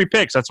throw 3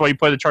 picks. That's why you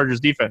play the Chargers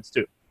defense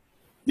too.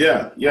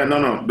 Yeah,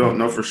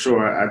 no, for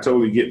sure. I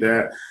totally get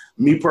that.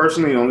 Me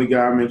personally, the only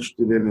guy I'm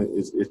interested in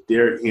is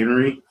Derrick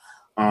Henry.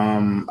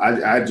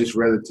 I just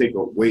rather take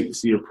a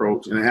wait-and-see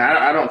approach. And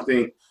I don't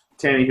think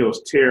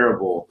Tannehill's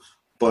terrible,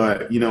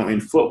 but, in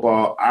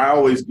football, I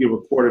always give a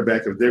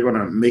quarterback, if they're going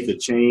to make a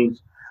change,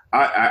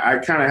 I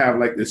kind of have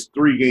this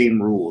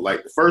 3-game rule.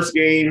 The first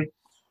game,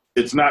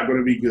 it's not going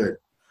to be good.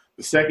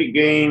 The second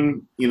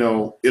game,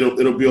 it'll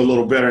be a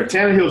little better.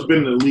 Tannehill's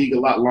been in the league a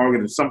lot longer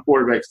than some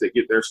quarterbacks that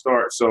get their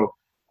start. So,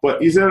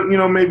 but he's in,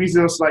 maybe he's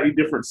in a slightly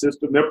different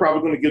system. They're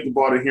probably going to give the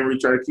ball to Henry,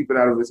 try to keep it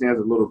out of his hands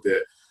a little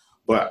bit.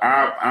 But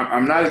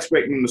I'm not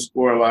expecting him to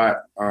score a lot.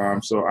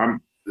 So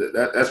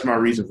that's my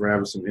reason for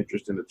having some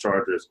interest in the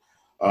Chargers.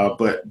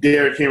 But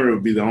Derrick Henry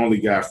would be the only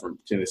guy from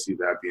Tennessee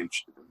that I'd be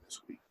interested in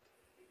this week.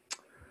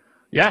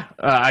 Yeah,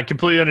 I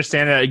completely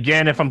understand that.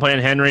 Again, if I'm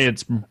playing Henry,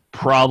 it's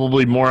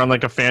probably more on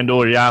like a FanDuel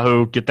or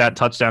Yahoo. Get that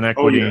touchdown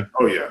equity.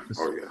 Oh yeah.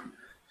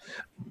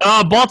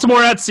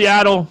 Baltimore at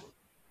Seattle.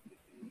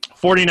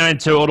 49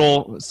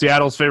 total.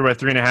 Seattle's favored by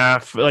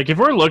 3.5. Like, if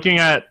we're looking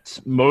at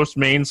most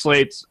main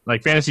slates,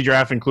 like Fantasy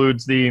Draft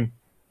includes the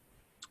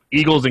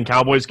Eagles and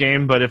Cowboys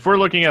game, but if we're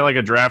looking at like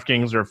a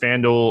DraftKings or a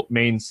FanDuel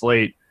main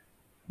slate,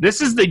 this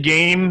is the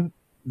game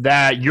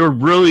that you're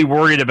really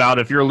worried about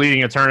if you're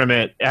leading a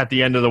tournament at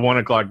the end of the 1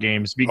 o'clock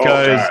games,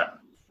 because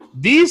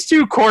these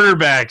two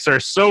quarterbacks are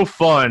so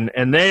fun,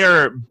 and they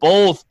are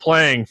both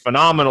playing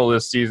phenomenal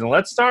this season.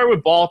 Let's start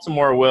with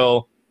Baltimore,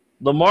 Will.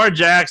 Lamar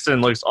Jackson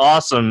looks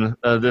awesome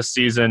this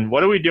season.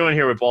 What are we doing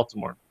here with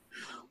Baltimore?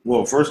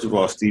 Well, first of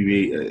all,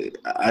 Stevie,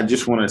 I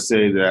just want to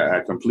say that I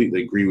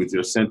completely agree with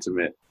your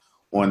sentiment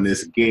on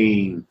this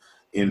game.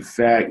 In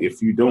fact,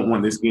 if you don't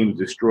want this game to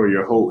destroy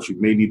your hopes, you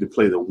may need to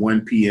play the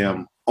 1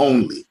 p.m.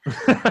 only.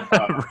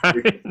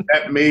 Right.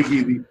 That may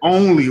be the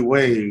only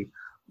way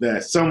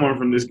that someone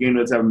from this game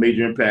does have a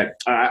major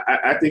impact.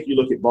 I think you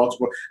look at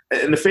Baltimore,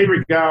 and the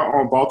favorite guy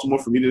on Baltimore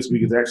for me this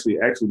week is actually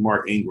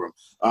Mark Ingram.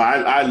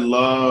 I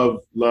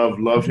love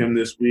him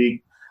this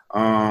week.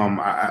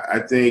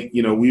 I think,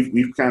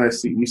 we've kind of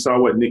we saw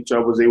what Nick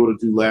Chubb was able to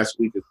do last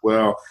week as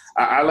well.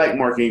 I like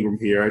Mark Ingram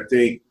here. I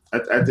think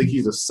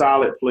he's a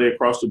solid play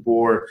across the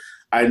board.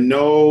 I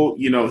know,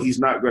 he's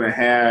not going to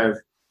have,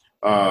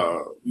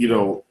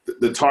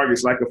 the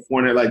targets like a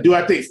Fournette. Like, do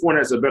I think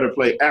Fournette's a better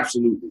play?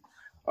 Absolutely.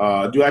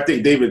 Do I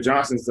think David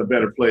Johnson's a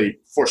better play?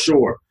 For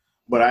sure.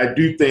 But I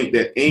do think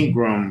that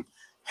Ingram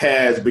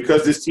has,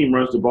 because this team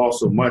runs the ball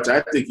so much, I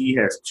think he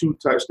has 2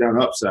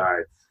 touchdown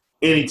upside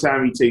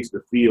anytime he takes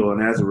the field.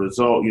 And as a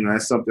result,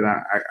 that's something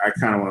I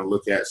kind of want to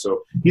look at.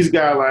 So he's a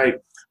guy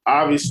like,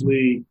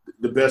 obviously,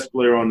 the best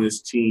player on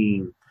this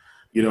team,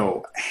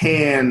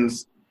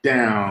 hands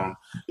down,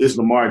 is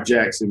Lamar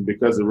Jackson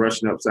because of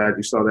rushing upside.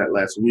 You saw that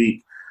last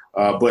week.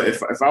 But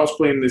if I was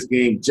playing this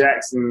game,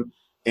 Jackson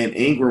and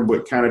Ingram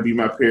would kind of be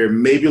my pair.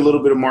 Maybe a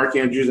little bit of Mark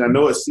Andrews. I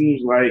know it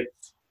seems like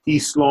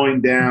he's slowing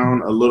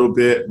down a little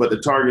bit, but the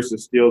targets are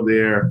still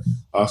there.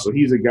 So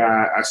he's a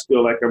guy I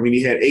still like. I mean,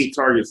 he had 8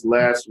 targets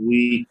last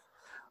week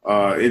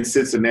in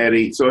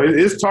Cincinnati. So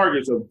his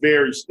targets are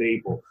very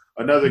stable.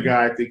 Another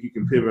guy I think you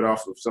can pivot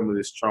off of some of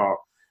this chalk.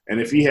 And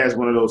if he has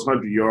one of those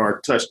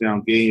 100-yard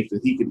touchdown games,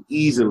 then he could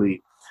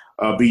easily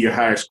be your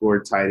highest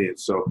scoring tight end.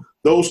 So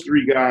those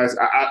 3 guys,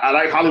 I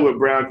like Hollywood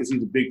Brown because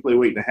he's a big play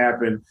waiting to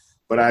happen.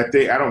 But I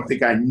don't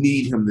think I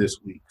need him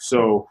this week.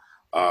 So,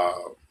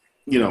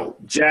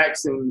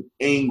 Jackson,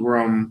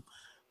 Ingram,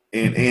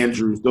 and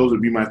Andrews, those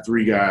would be my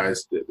 3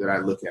 guys that I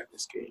look at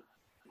this game.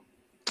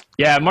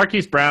 Yeah,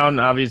 Marquise Brown,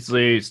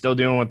 obviously, still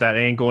dealing with that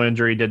ankle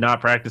injury. Did not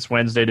practice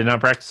Wednesday. Did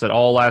not practice at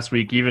all last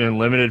week, even in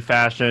limited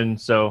fashion.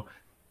 So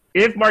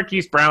if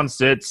Marquise Brown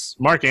sits,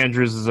 Mark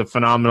Andrews is a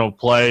phenomenal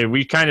play.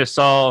 We kind of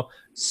saw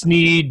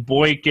Snead,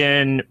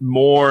 Boykin,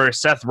 Moore,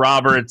 Seth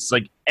Roberts,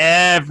 like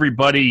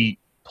everybody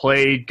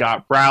played,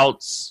 got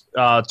routes.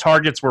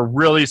 Targets were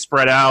really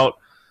spread out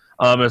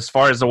as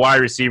far as the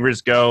wide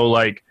receivers go.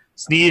 Like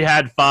Snead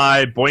had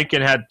 5,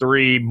 Boykin had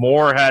 3,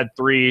 Moore had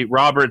 3,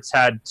 Roberts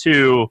had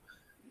 2,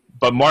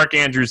 but Mark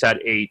Andrews had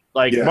 8.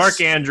 Like, yes. Mark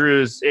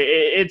Andrews,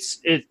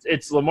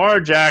 it's Lamar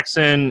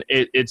Jackson.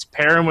 It's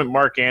pairing with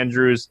Mark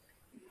Andrews.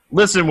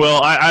 Listen,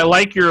 Will, I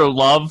like your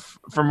love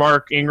for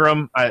Mark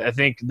Ingram. I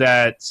think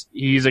that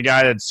he's a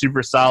guy that's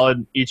super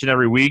solid each and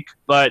every week,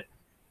 but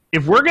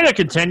if we're going to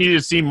continue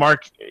to see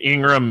Mark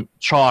Ingram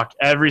chalk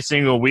every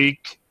single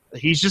week,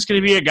 he's just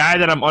going to be a guy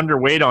that I'm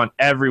underweight on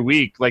every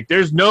week. Like,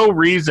 there's no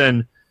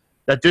reason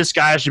that this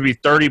guy should be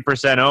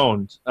 30%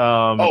 owned.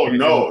 No.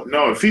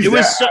 If he's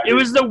it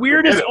was the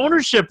weirdest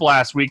ownership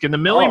last week in the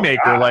Millie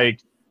Maker.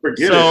 Like,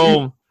 forget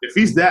it. If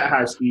he's that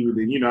high, Steve,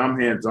 then I'm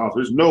hands off.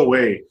 There's no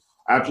way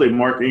I play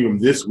Mark Ingram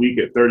this week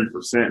at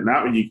 30%.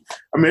 Not when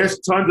there's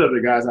tons of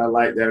other guys I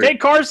like that. Take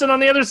Carson on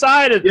the other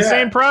side at the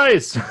same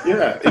price.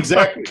 Yeah,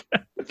 exactly.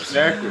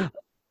 Exactly.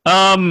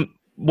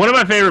 One of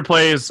my favorite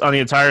plays on the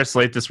entire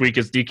slate this week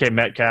is DK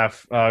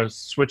Metcalf,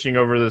 switching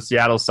over to the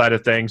Seattle side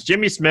of things.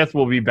 Jimmy Smith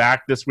will be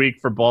back this week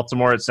for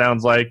Baltimore, it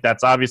sounds like.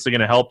 That's obviously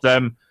going to help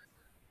them.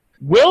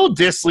 Will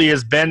Dissly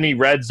has been the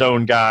red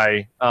zone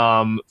guy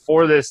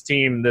for this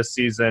team this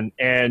season,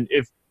 and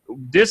if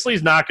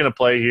Disley's not going to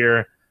play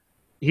here,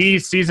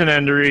 he's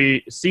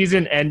season-ending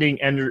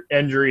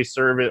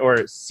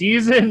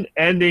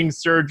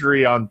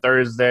surgery on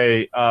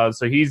Thursday.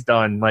 So he's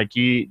done. Like,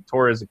 he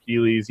tore his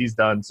Achilles. He's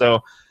done.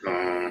 So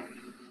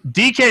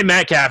DK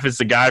Metcalf is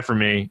the guy for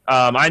me.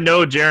 I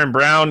know Jaron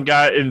Brown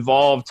got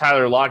involved.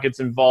 Tyler Lockett's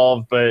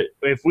involved. But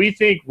if we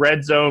think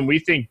red zone, we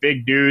think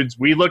big dudes,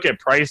 we look at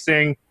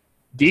pricing,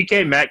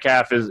 DK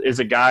Metcalf is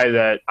a guy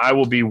that I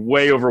will be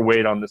way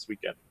overweight on this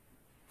weekend.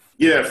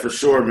 Yeah, for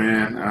sure,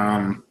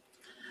 man.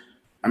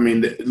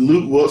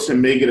 Luke Wilson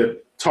may get a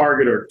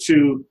target or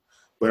 2.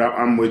 But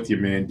I'm with you,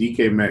 man.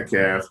 DK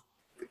Metcalf,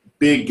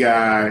 big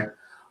guy.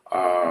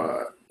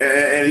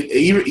 And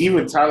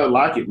even Tyler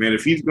Lockett, man,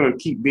 if he's going to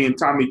keep being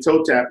Tommy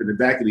Toe Tap in the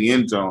back of the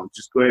end zone,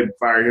 just go ahead and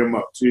fire him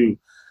up too.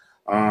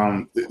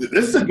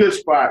 This is a good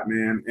spot,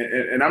 man.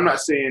 And I'm not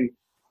saying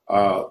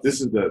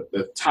this is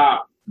the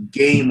top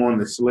game on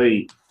the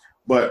slate,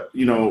 but,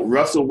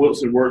 Russell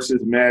Wilson works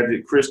his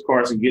magic. Chris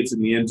Carson gets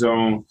in the end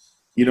zone,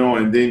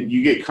 and then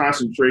you get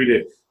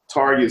concentrated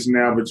targets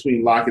now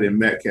between Lockett and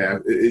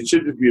Metcalf. It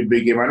should just be a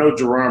big game. I know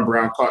Jerron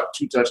Brown caught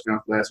 2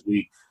 touchdowns last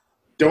week.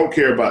 Don't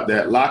care about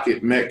that.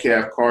 Lockett,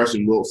 Metcalf,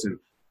 Carson, Wilson.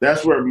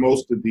 That's where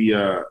most of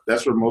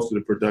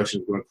the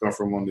production is going to come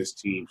from on this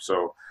team.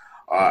 So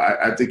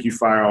I think you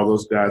fire all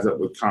those guys up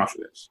with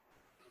confidence.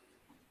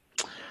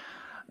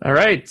 All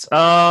right.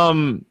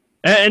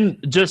 And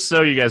just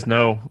so you guys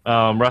know,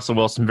 Russell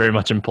Wilson very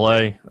much in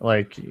play.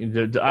 I'm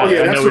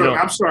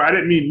sorry. I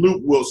didn't mean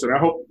Luke Wilson. I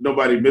hope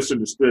nobody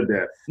misunderstood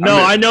that.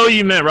 I know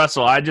you meant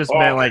Russell. I just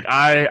meant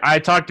I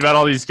talked about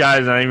all these guys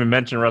and I even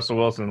mentioned Russell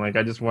Wilson.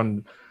 I just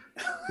wanted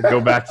to go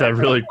back to that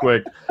really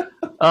quick.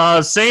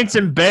 Saints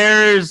and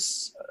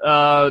Bears,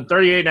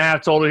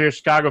 38.5 total here.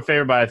 Chicago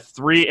favored by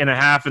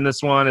 3.5 in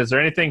this one. Is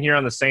there anything here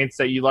on the Saints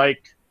that you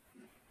like?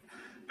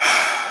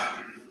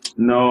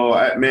 No,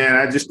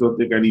 I just don't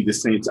think I need the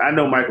Saints. I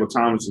know Michael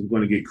Thomas is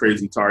going to get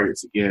crazy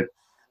targets again.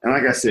 And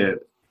like I said,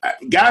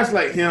 guys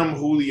like him,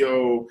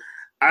 Julio,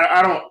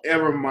 I don't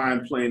ever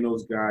mind playing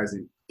those guys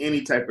in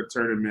any type of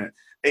tournament.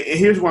 And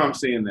here's why I'm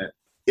saying that.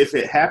 If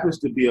it happens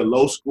to be a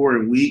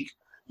low-scoring week,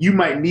 you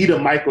might need a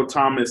Michael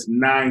Thomas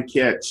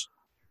 9-catch,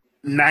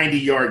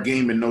 90-yard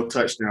game and no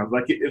touchdowns.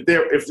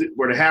 If it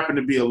were to happen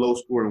to be a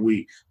low-scoring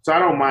week. So I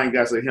don't mind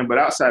guys like him. But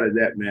outside of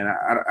that, man,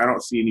 I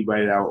don't see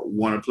anybody that I would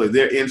want to play.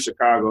 They're in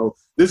Chicago.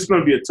 This is going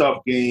to be a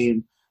tough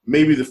game.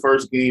 Maybe the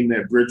first game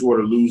that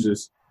Bridgewater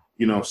loses,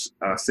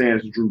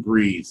 sans Drew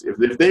Brees.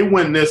 If they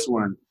win this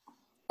one,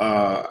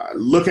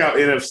 look out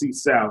NFC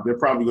South. They're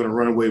probably going to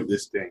run away with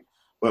this thing.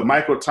 But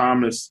Michael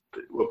Thomas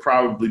will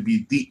probably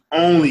be the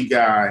only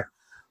guy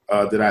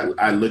that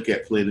I look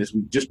at playing this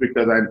week just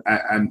because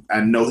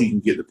I know he can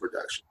get the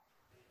production.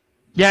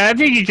 Yeah, I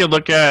think you could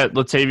look at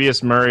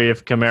Latavius Murray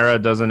if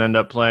Kamara doesn't end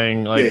up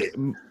playing.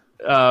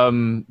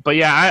 But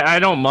yeah, I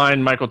don't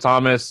mind Michael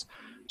Thomas.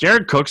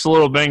 Jared Cook's a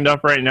little banged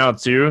up right now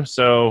too,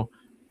 so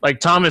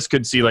Thomas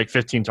could see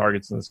 15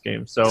 targets in this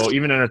game. So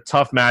even in a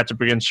tough matchup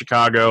against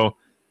Chicago,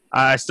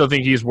 I still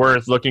think he's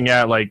worth looking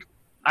at.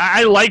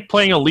 I like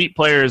playing elite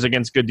players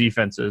against good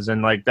defenses,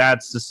 and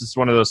this is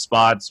one of those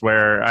spots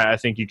where I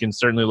think you can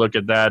certainly look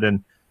at that.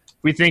 And if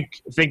we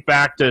think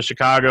back to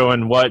Chicago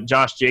and what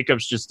Josh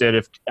Jacobs just did,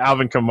 if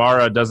Alvin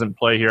Kamara doesn't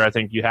play here, I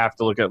think you have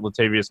to look at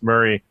Latavius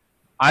Murray.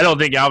 I don't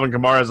think Alvin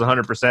Kamara is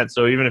 100%,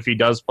 so even if he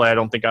does play, I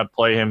don't think I'd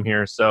play him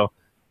here. So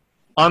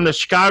on the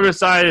Chicago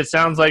side, it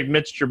sounds like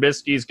Mitch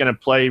Trubisky is going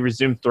to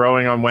resume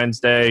throwing on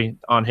Wednesday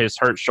on his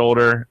hurt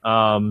shoulder.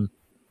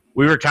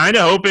 We were kind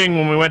of hoping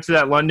when we went to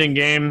that London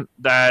game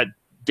that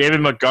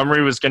David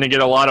Montgomery was going to get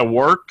a lot of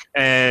work,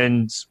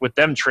 and with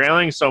them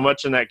trailing so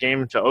much in that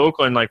game to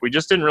Oakland, we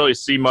just didn't really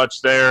see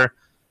much there.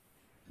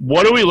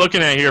 What are we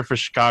looking at here for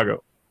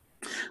Chicago?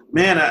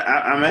 Man,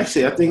 I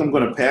think I'm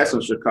going to pass on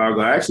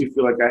Chicago. I actually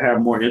feel like I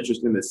have more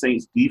interest in the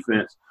Saints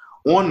defense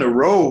on the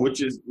road,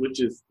 which is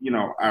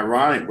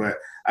ironic, but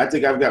I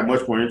think I've got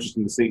much more interest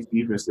in the Saints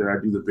defense than I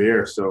do the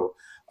Bears. So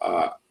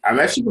I'm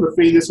actually going to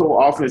fade this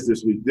whole offense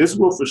this week. This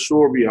will for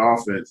sure be an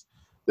offense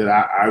that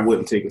I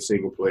wouldn't take a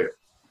single player.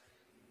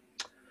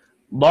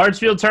 Large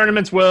field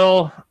tournaments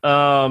will.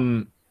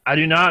 I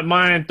do not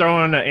mind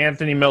throwing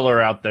Anthony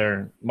Miller out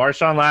there.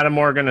 Marshawn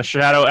Lattimore going to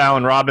shadow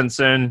Allen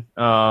Robinson.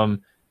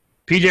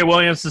 P.J.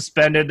 Williams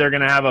suspended. They're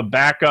going to have a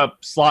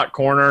backup slot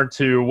corner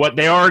to what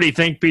they already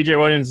think P.J.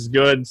 Williams is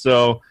good.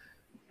 So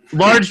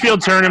large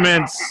field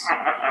tournaments –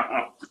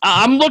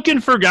 I'm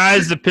looking for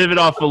guys to pivot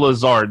off of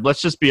Lazard.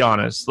 Let's just be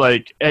honest.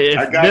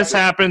 If this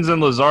happens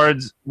and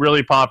Lazard's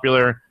really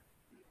popular,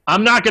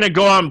 I'm not going to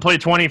go out and play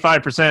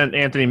 25%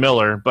 Anthony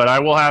Miller, but I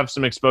will have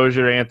some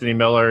exposure to Anthony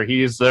Miller.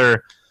 He's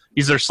their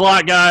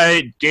slot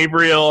guy.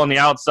 Gabriel on the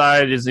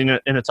outside is in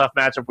a tough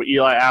matchup with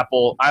Eli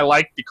Apple. I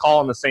like the call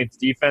on the Saints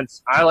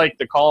defense. I like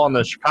the call on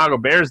the Chicago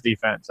Bears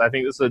defense. I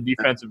think this is a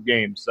defensive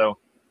game.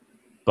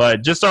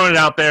 But just throwing it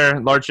out there,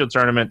 large field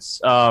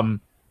tournaments.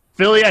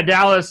 Philly at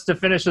Dallas to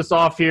finish us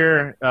off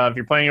here. If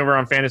you're playing over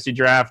on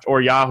FantasyDraft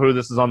or Yahoo,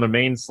 this is on the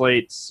main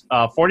slates.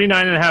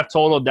 49.5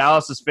 total.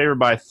 Dallas is favored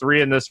by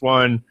 3 in this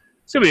one.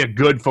 It's going to be a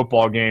good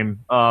football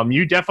game.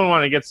 You definitely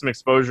want to get some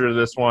exposure to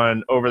this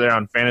one over there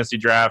on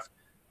FantasyDraft.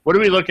 What are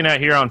we looking at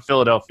here on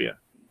Philadelphia?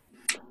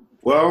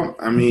 Well,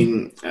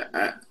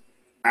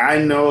 I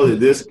know that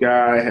this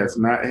guy has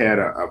not had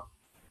a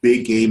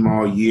big game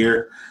all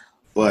year.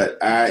 But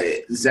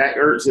Zach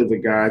Ertz is a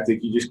guy I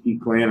think you just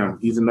keep playing him.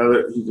 He's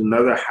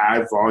another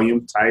high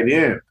volume tight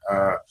end.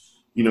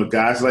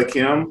 Guys like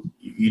him,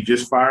 you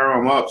just fire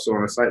them up. So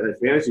on a site like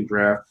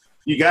FantasyDraft,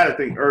 you got to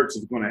think Ertz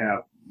is going to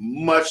have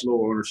much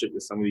lower ownership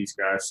than some of these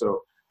guys.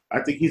 So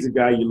I think he's a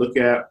guy you look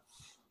at.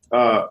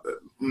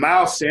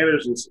 Miles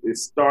Sanders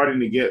is starting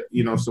to get,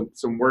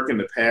 some work in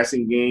the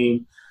passing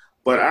game,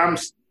 but I'm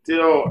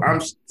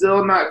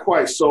still not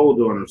quite sold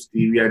on him,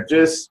 Stevie. I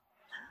just,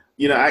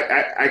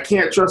 I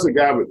can't trust a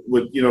guy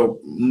with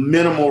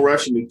minimal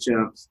rushing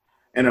attempts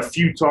and a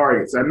few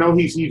targets. I know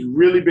he's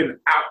really been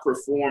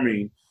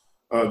outperforming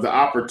the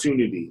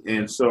opportunity,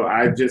 and so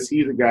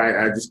he's a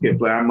guy I just can't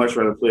play. I'd much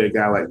rather play a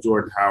guy like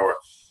Jordan Howard,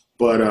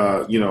 but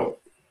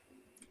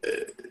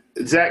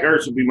Zach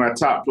Ertz would be my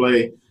top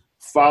play,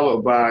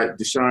 followed by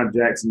Deshaun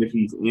Jackson if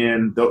he's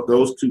in.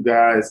 Those two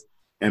guys,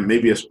 and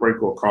maybe a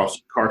sprinkle of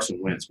Carson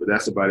Wentz, but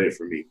that's about it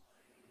for me.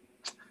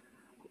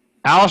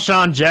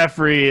 Alshon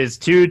Jeffrey is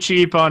too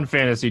cheap on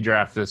fantasy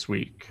draft this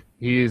week.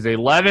 He is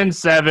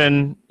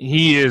 11-7.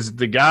 He is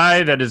the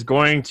guy that is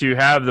going to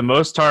have the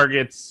most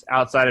targets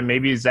outside of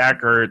maybe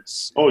Zach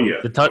Ertz. Oh,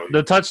 yeah.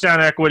 The touchdown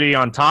equity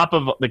on top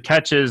of the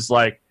catches,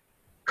 like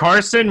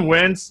Carson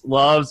Wentz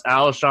loves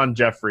Alshon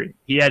Jeffrey.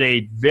 He had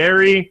a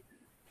very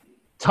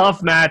tough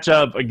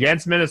matchup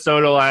against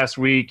Minnesota last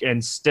week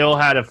and still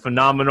had a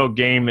phenomenal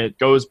game. It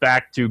goes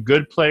back to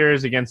good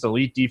players against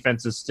elite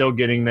defenses still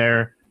getting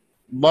there.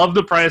 Love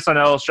the price on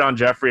Alshon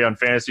Jeffrey on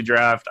fantasy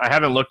draft. I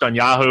haven't looked on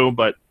Yahoo,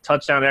 but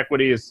touchdown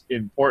equity is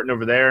important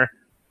over there.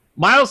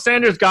 Miles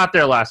Sanders got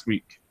there last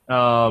week.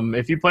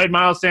 If you played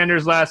Miles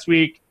Sanders last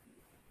week,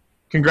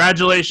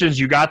 congratulations,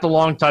 you got the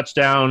long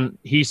touchdown.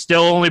 He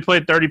still only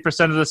played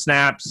 30% of the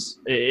snaps.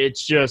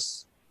 It's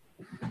just,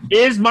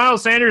 is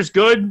Miles Sanders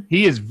good?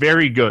 He is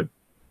very good.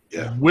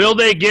 Yeah. Will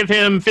they give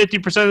him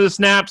 50% of the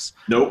snaps?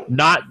 Nope.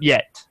 Not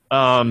yet.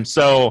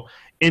 So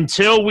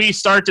until we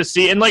start to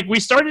see, and we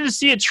started to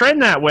see a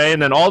trend that way,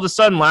 and then all of a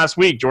sudden last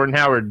week, Jordan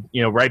Howard,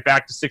 right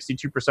back to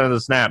 62% of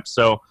the snaps.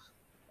 So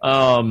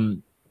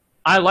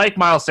I like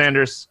Miles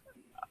Sanders.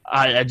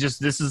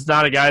 This is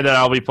not a guy that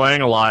I'll be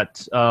playing a lot.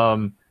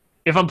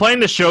 If I'm playing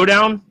the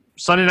showdown,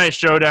 Sunday night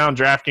showdown,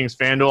 DraftKings,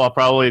 FanDuel, I'll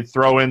probably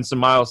throw in some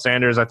Miles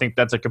Sanders. I think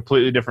that's a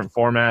completely different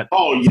format.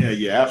 Oh,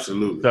 yeah,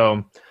 absolutely.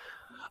 So,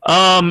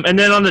 and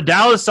then on the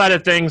Dallas side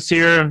of things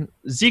here,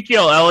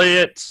 Ezekiel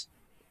Elliott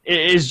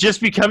is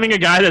just becoming a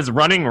guy that's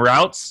running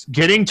routes,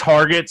 getting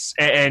targets,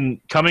 and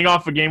coming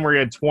off a game where he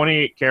had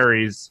 28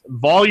 carries.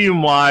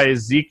 Volume-wise,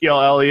 Ezekiel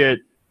Elliott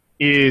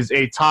is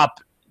a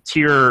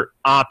top-tier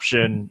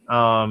option,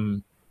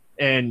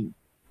 and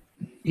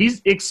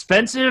he's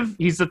expensive.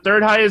 He's the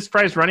third highest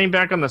priced running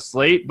back on the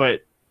slate,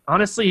 but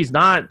honestly, he's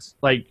not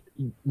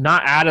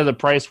out of the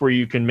price where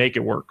you can make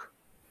it work.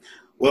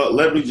 Well,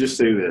 let me just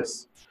say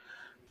this.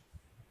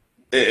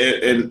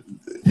 And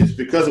it's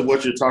because of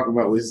what you're talking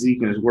about with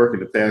Zeke and his work in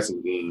the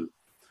passing game.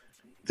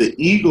 The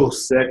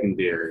Eagles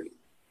secondary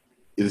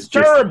is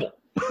just terrible.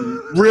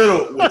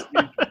 Riddled with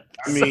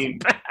I mean,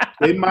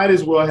 they might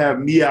as well have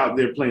me out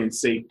there playing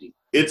safety.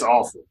 It's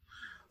awful.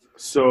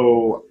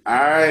 So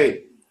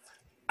I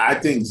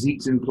think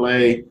Zeke's in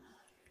play.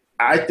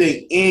 I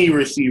think any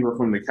receiver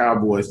from the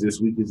Cowboys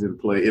this week is in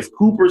play. If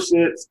Cooper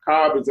sits,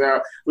 Cobb is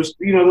out, which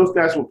those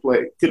guys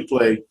could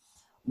play.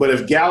 But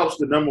if Gallup's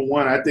the number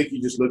one, I think you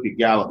just look at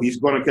Gallup. He's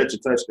going to catch a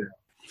touchdown.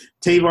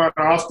 Tavon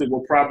Austin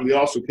will probably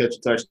also catch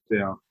a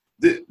touchdown.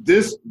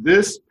 This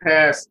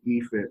pass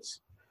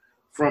defense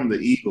from the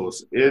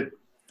Eagles, it's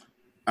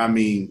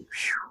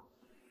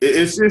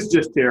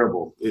just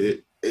terrible.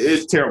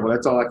 It's terrible.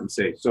 That's all I can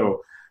say.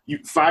 So you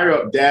fire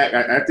up Dak.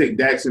 I think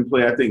Dak's in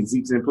play. I think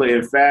Zeke's in play.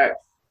 In fact,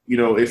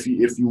 if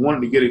you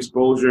wanted to get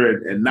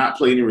exposure and not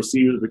play any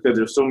receivers because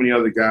there's so many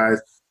other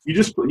guys, you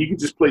can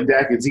just play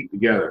Dak and Zeke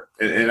together.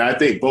 And I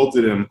think both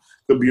of them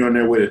could be on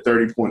their way to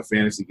 30-point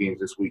fantasy games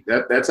this week.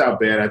 That's how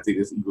bad I think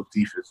this Eagles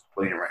defense is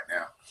playing right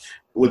now.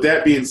 With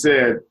that being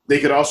said,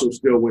 they could also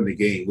still win the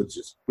game, which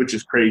is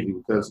crazy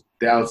because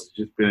Dallas has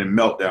just been in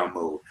meltdown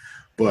mode.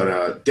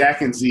 But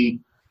Dak and Zeke,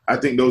 I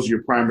think those are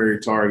your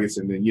primary targets,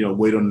 and then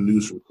wait on the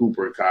news from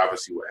Cooper and Cobb and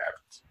see what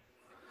happens.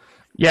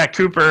 Yeah,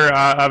 Cooper,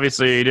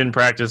 obviously he didn't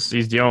practice.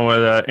 He's dealing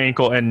with an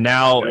ankle and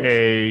now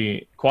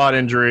a quad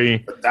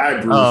injury. A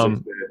thigh bruise.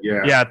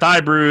 Yeah,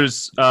 thigh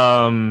bruise.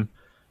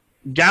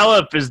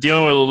 Gallup is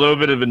dealing with a little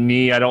bit of a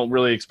knee. I don't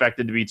really expect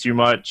it to be too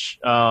much.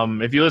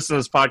 If you listen to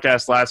this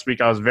podcast last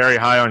week, I was very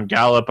high on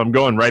Gallup. I'm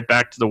going right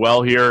back to the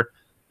well here.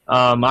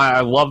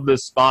 I love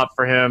this spot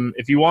for him.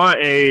 If you want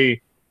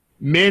a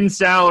min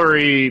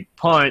salary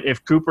punt,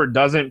 if Cooper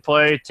doesn't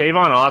play,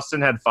 Tavon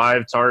Austin had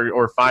 5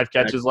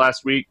 catches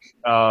last week.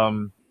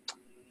 I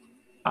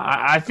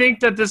think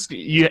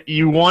that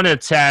you want to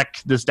attack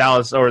this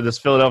Dallas or this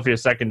Philadelphia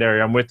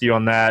secondary. I'm with you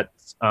on that.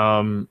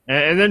 And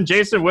then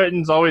Jason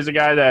Witten's always a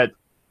guy that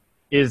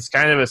is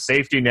kind of a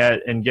safety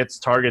net and gets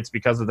targets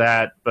because of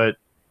that. But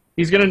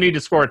he's going to need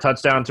to score a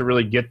touchdown to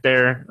really get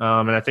there.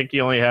 And I think he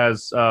only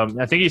has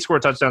I think he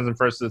scored touchdowns in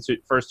first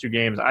two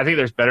games. I think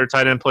there's better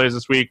tight end plays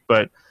this week.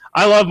 But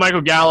I love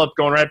Michael Gallup,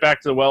 going right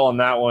back to the well on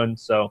that one.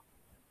 So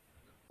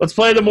let's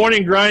play the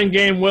morning grind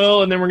game,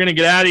 Will, and then we're going to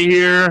get out of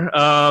here.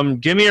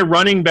 Give me a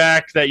running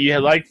back that you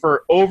like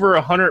for over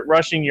 100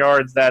 rushing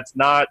yards that's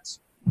not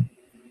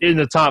in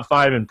the top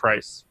 5 in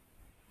price.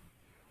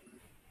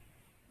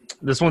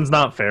 This one's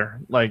not fair.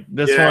 Like,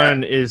 this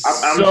one is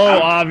I'm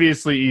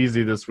obviously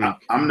easy this week.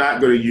 I'm not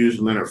going to use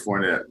Leonard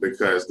Fournette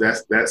because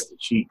that's the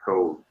cheat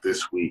code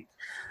this week.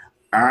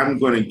 I'm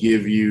going to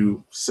give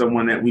you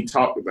someone that we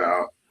talked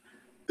about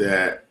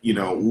that,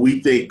 we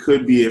think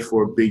could be it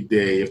for a big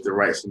day if the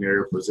right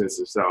scenario presents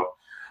itself.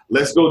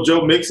 Let's go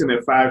Joe Mixon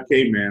at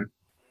 5K, man.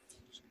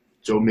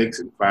 Joe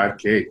Mixon,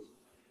 5K.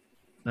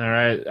 All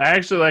right. I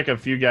actually like a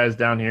few guys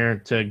down here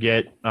to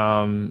get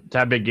to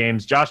have big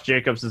games. Josh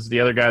Jacobs is the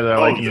other guy that I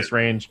like in this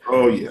range.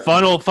 Oh, yeah.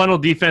 Funnel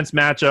defense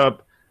matchup.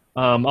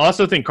 I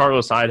also think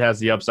Carlos Hyde has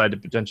the upside to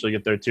potentially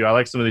get there, too. I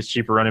like some of these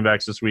cheaper running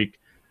backs this week.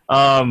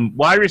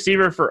 Wide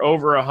receiver for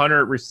over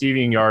 100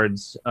 receiving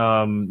yards.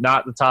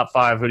 Not the top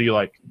 5. Who do you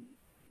like?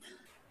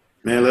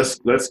 Man, let's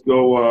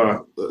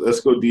go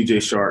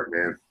DJ Shark,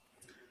 man.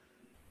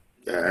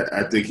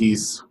 I think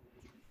he's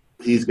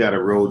got a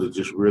role to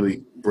just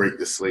really break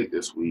the slate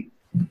this week.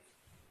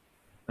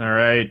 All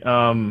right.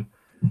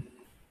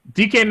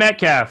 DK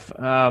Metcalf.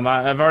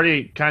 I've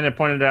already kind of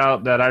pointed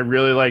out that I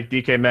really like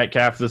DK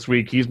Metcalf this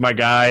week. He's my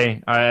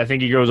guy. I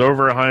think he goes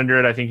over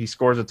 100. I think he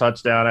scores a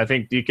touchdown. I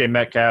think DK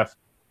Metcalf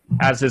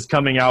has his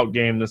coming out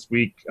game this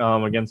week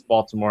against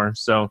Baltimore.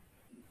 So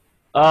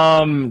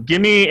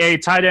give me a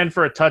tight end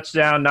for a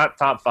touchdown, not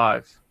top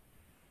 5.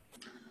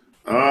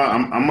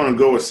 I'm going to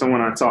go with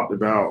someone I talked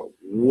about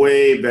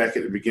way back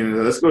at the beginning.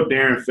 Let's go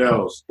Darren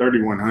Fells,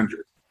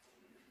 3,100.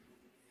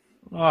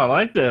 Oh, I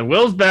like that.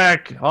 Will's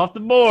back off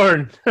the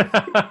board.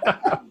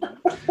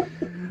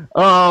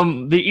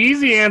 The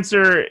easy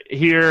answer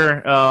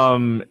here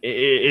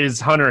is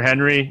Hunter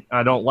Henry.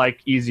 I don't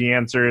like easy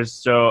answers.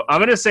 So I'm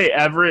going to say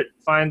Everett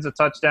finds a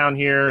touchdown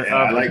here. Yeah,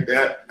 I like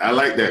that. I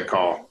like that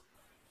call.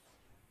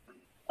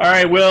 All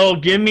right, Will,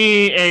 give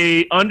me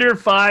a under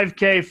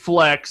 5K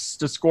flex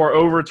to score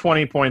over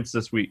 20 points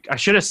this week. I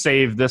should have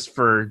saved this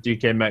for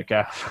DK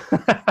Metcalf.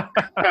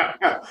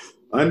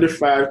 Under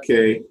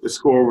 5K to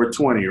score over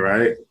 20,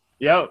 right?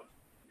 Yep.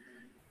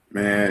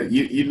 Man,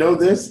 you know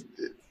this?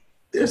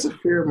 There's a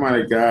fair amount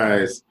of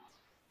guys.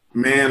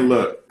 Man,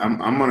 look,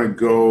 I'm going to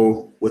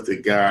go with a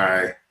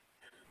guy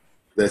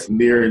that's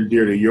near and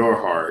dear to your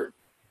heart.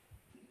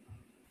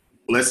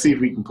 Let's see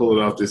if we can pull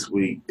it off this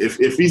week. If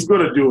he's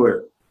going to do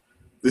it,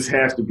 this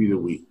has to be the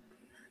week.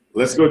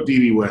 Let's go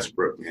D.D.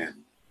 Westbrook,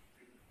 man.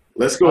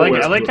 Let's go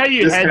I like how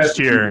you hedged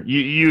here.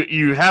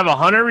 You have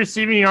 100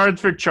 receiving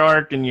yards for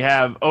Chark, and you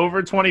have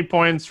over 20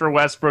 points for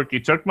Westbrook. You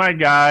took my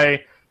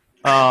guy.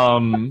 I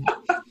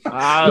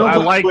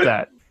like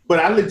that. But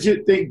I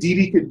legit think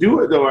D.D. could do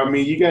it, though. I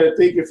mean, you got to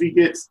think if he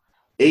gets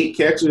 8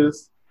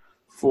 catches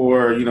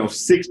for,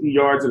 60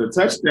 yards and a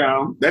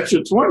touchdown, that's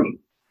your 20.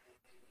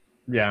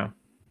 Yeah.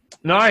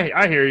 No,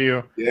 I hear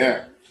you.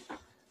 Yeah.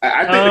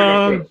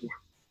 I think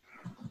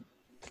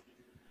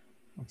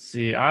let's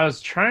see. I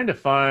was trying to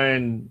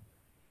find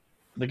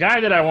the guy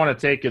that I want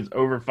to take is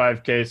over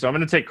 5K, so I'm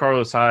going to take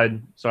Carlos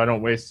Hyde so I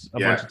don't waste a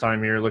bunch of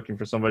time here looking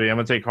for somebody. I'm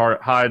going to take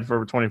Hyde for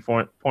over 20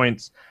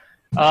 points.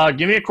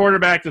 Give me a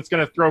quarterback that's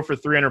going to throw for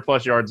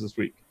 300-plus yards this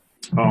week.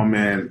 Oh,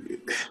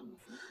 man.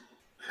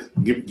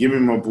 Give me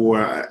my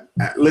boy.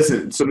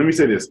 Listen, so let me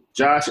say this.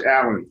 Josh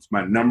Allen is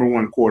my number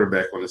 1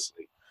 quarterback on the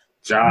slate.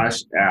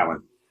 Josh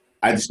Allen.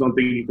 I just don't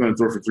think he's going to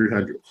throw for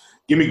 300.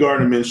 Give me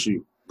Gardner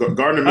Minshew. I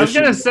was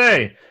going to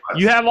say,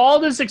 you have all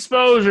this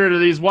exposure to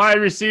these wide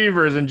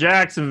receivers in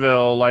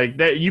Jacksonville. Like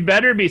that, you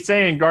better be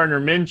saying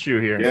Gardner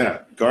Minshew here.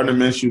 Yeah, Gardner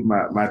Minshew,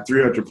 my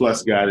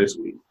 300-plus guy this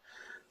week.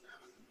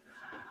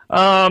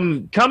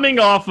 Coming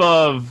off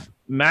of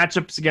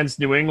matchups against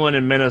New England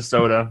and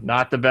Minnesota,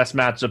 not the best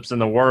matchups in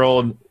the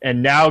world,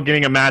 and now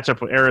getting a matchup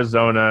with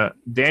Arizona,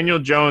 Daniel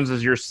Jones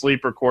is your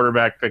sleeper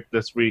quarterback pick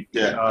this week.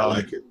 Yeah, I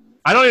like it.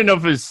 I don't even know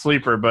if it's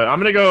sleeper, but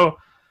I'm going to go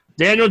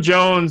Daniel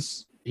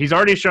Jones. He's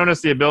already shown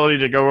us the ability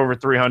to go over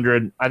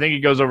 300. I think he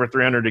goes over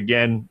 300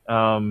 again.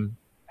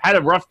 Had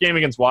a rough game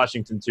against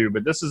Washington too,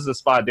 but this is the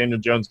spot Daniel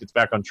Jones gets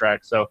back on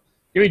track. So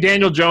give me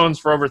Daniel Jones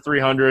for over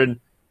 300.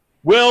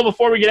 Will,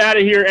 before we get out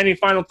of here, any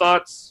final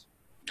thoughts?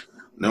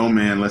 No,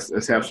 man.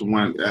 Let's have some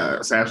fun.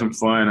 Let's have some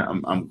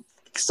fun. I'm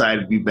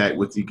excited to be back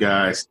with you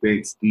guys.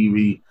 Thanks,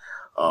 Stevie.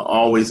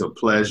 Always a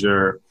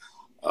pleasure.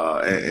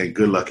 And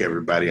good luck,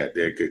 everybody out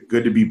there.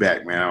 Good to be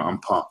back, man. I'm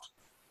pumped.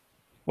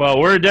 Well,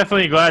 we're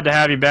definitely glad to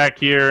have you back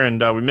here,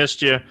 and we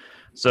missed you.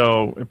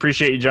 So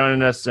appreciate you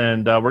joining us,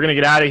 and we're going to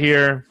get out of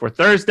here for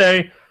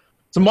Thursday.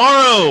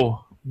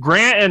 Tomorrow,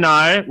 Grant and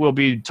I will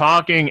be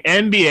talking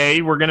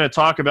NBA. We're going to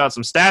talk about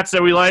some stats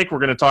that we like. We're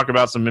going to talk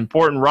about some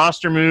important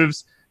roster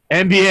moves.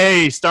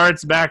 NBA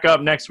starts back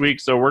up next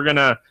week, so we're going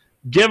to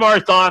give our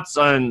thoughts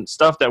on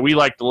stuff that we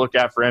like to look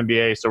at for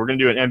NBA. So we're going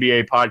to do an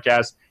NBA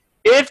podcast.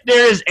 If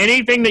there is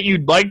anything that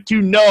you'd like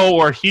to know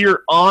or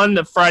hear on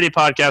the Friday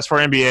podcast for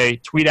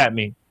NBA, tweet at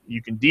me.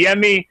 You can DM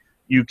me.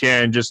 You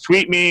can just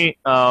tweet me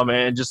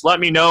and just let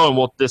me know, and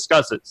we'll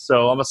discuss it.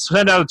 So I'm going to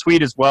send out a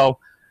tweet as well.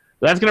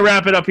 That's going to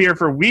wrap it up here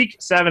for Week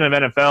 7 of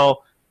NFL.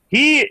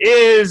 He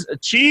is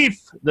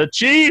the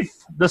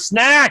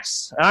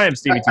Snacks. I am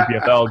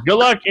Stevietpfl. Good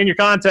luck in your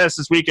contest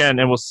this weekend,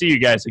 and we'll see you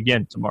guys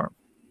again tomorrow.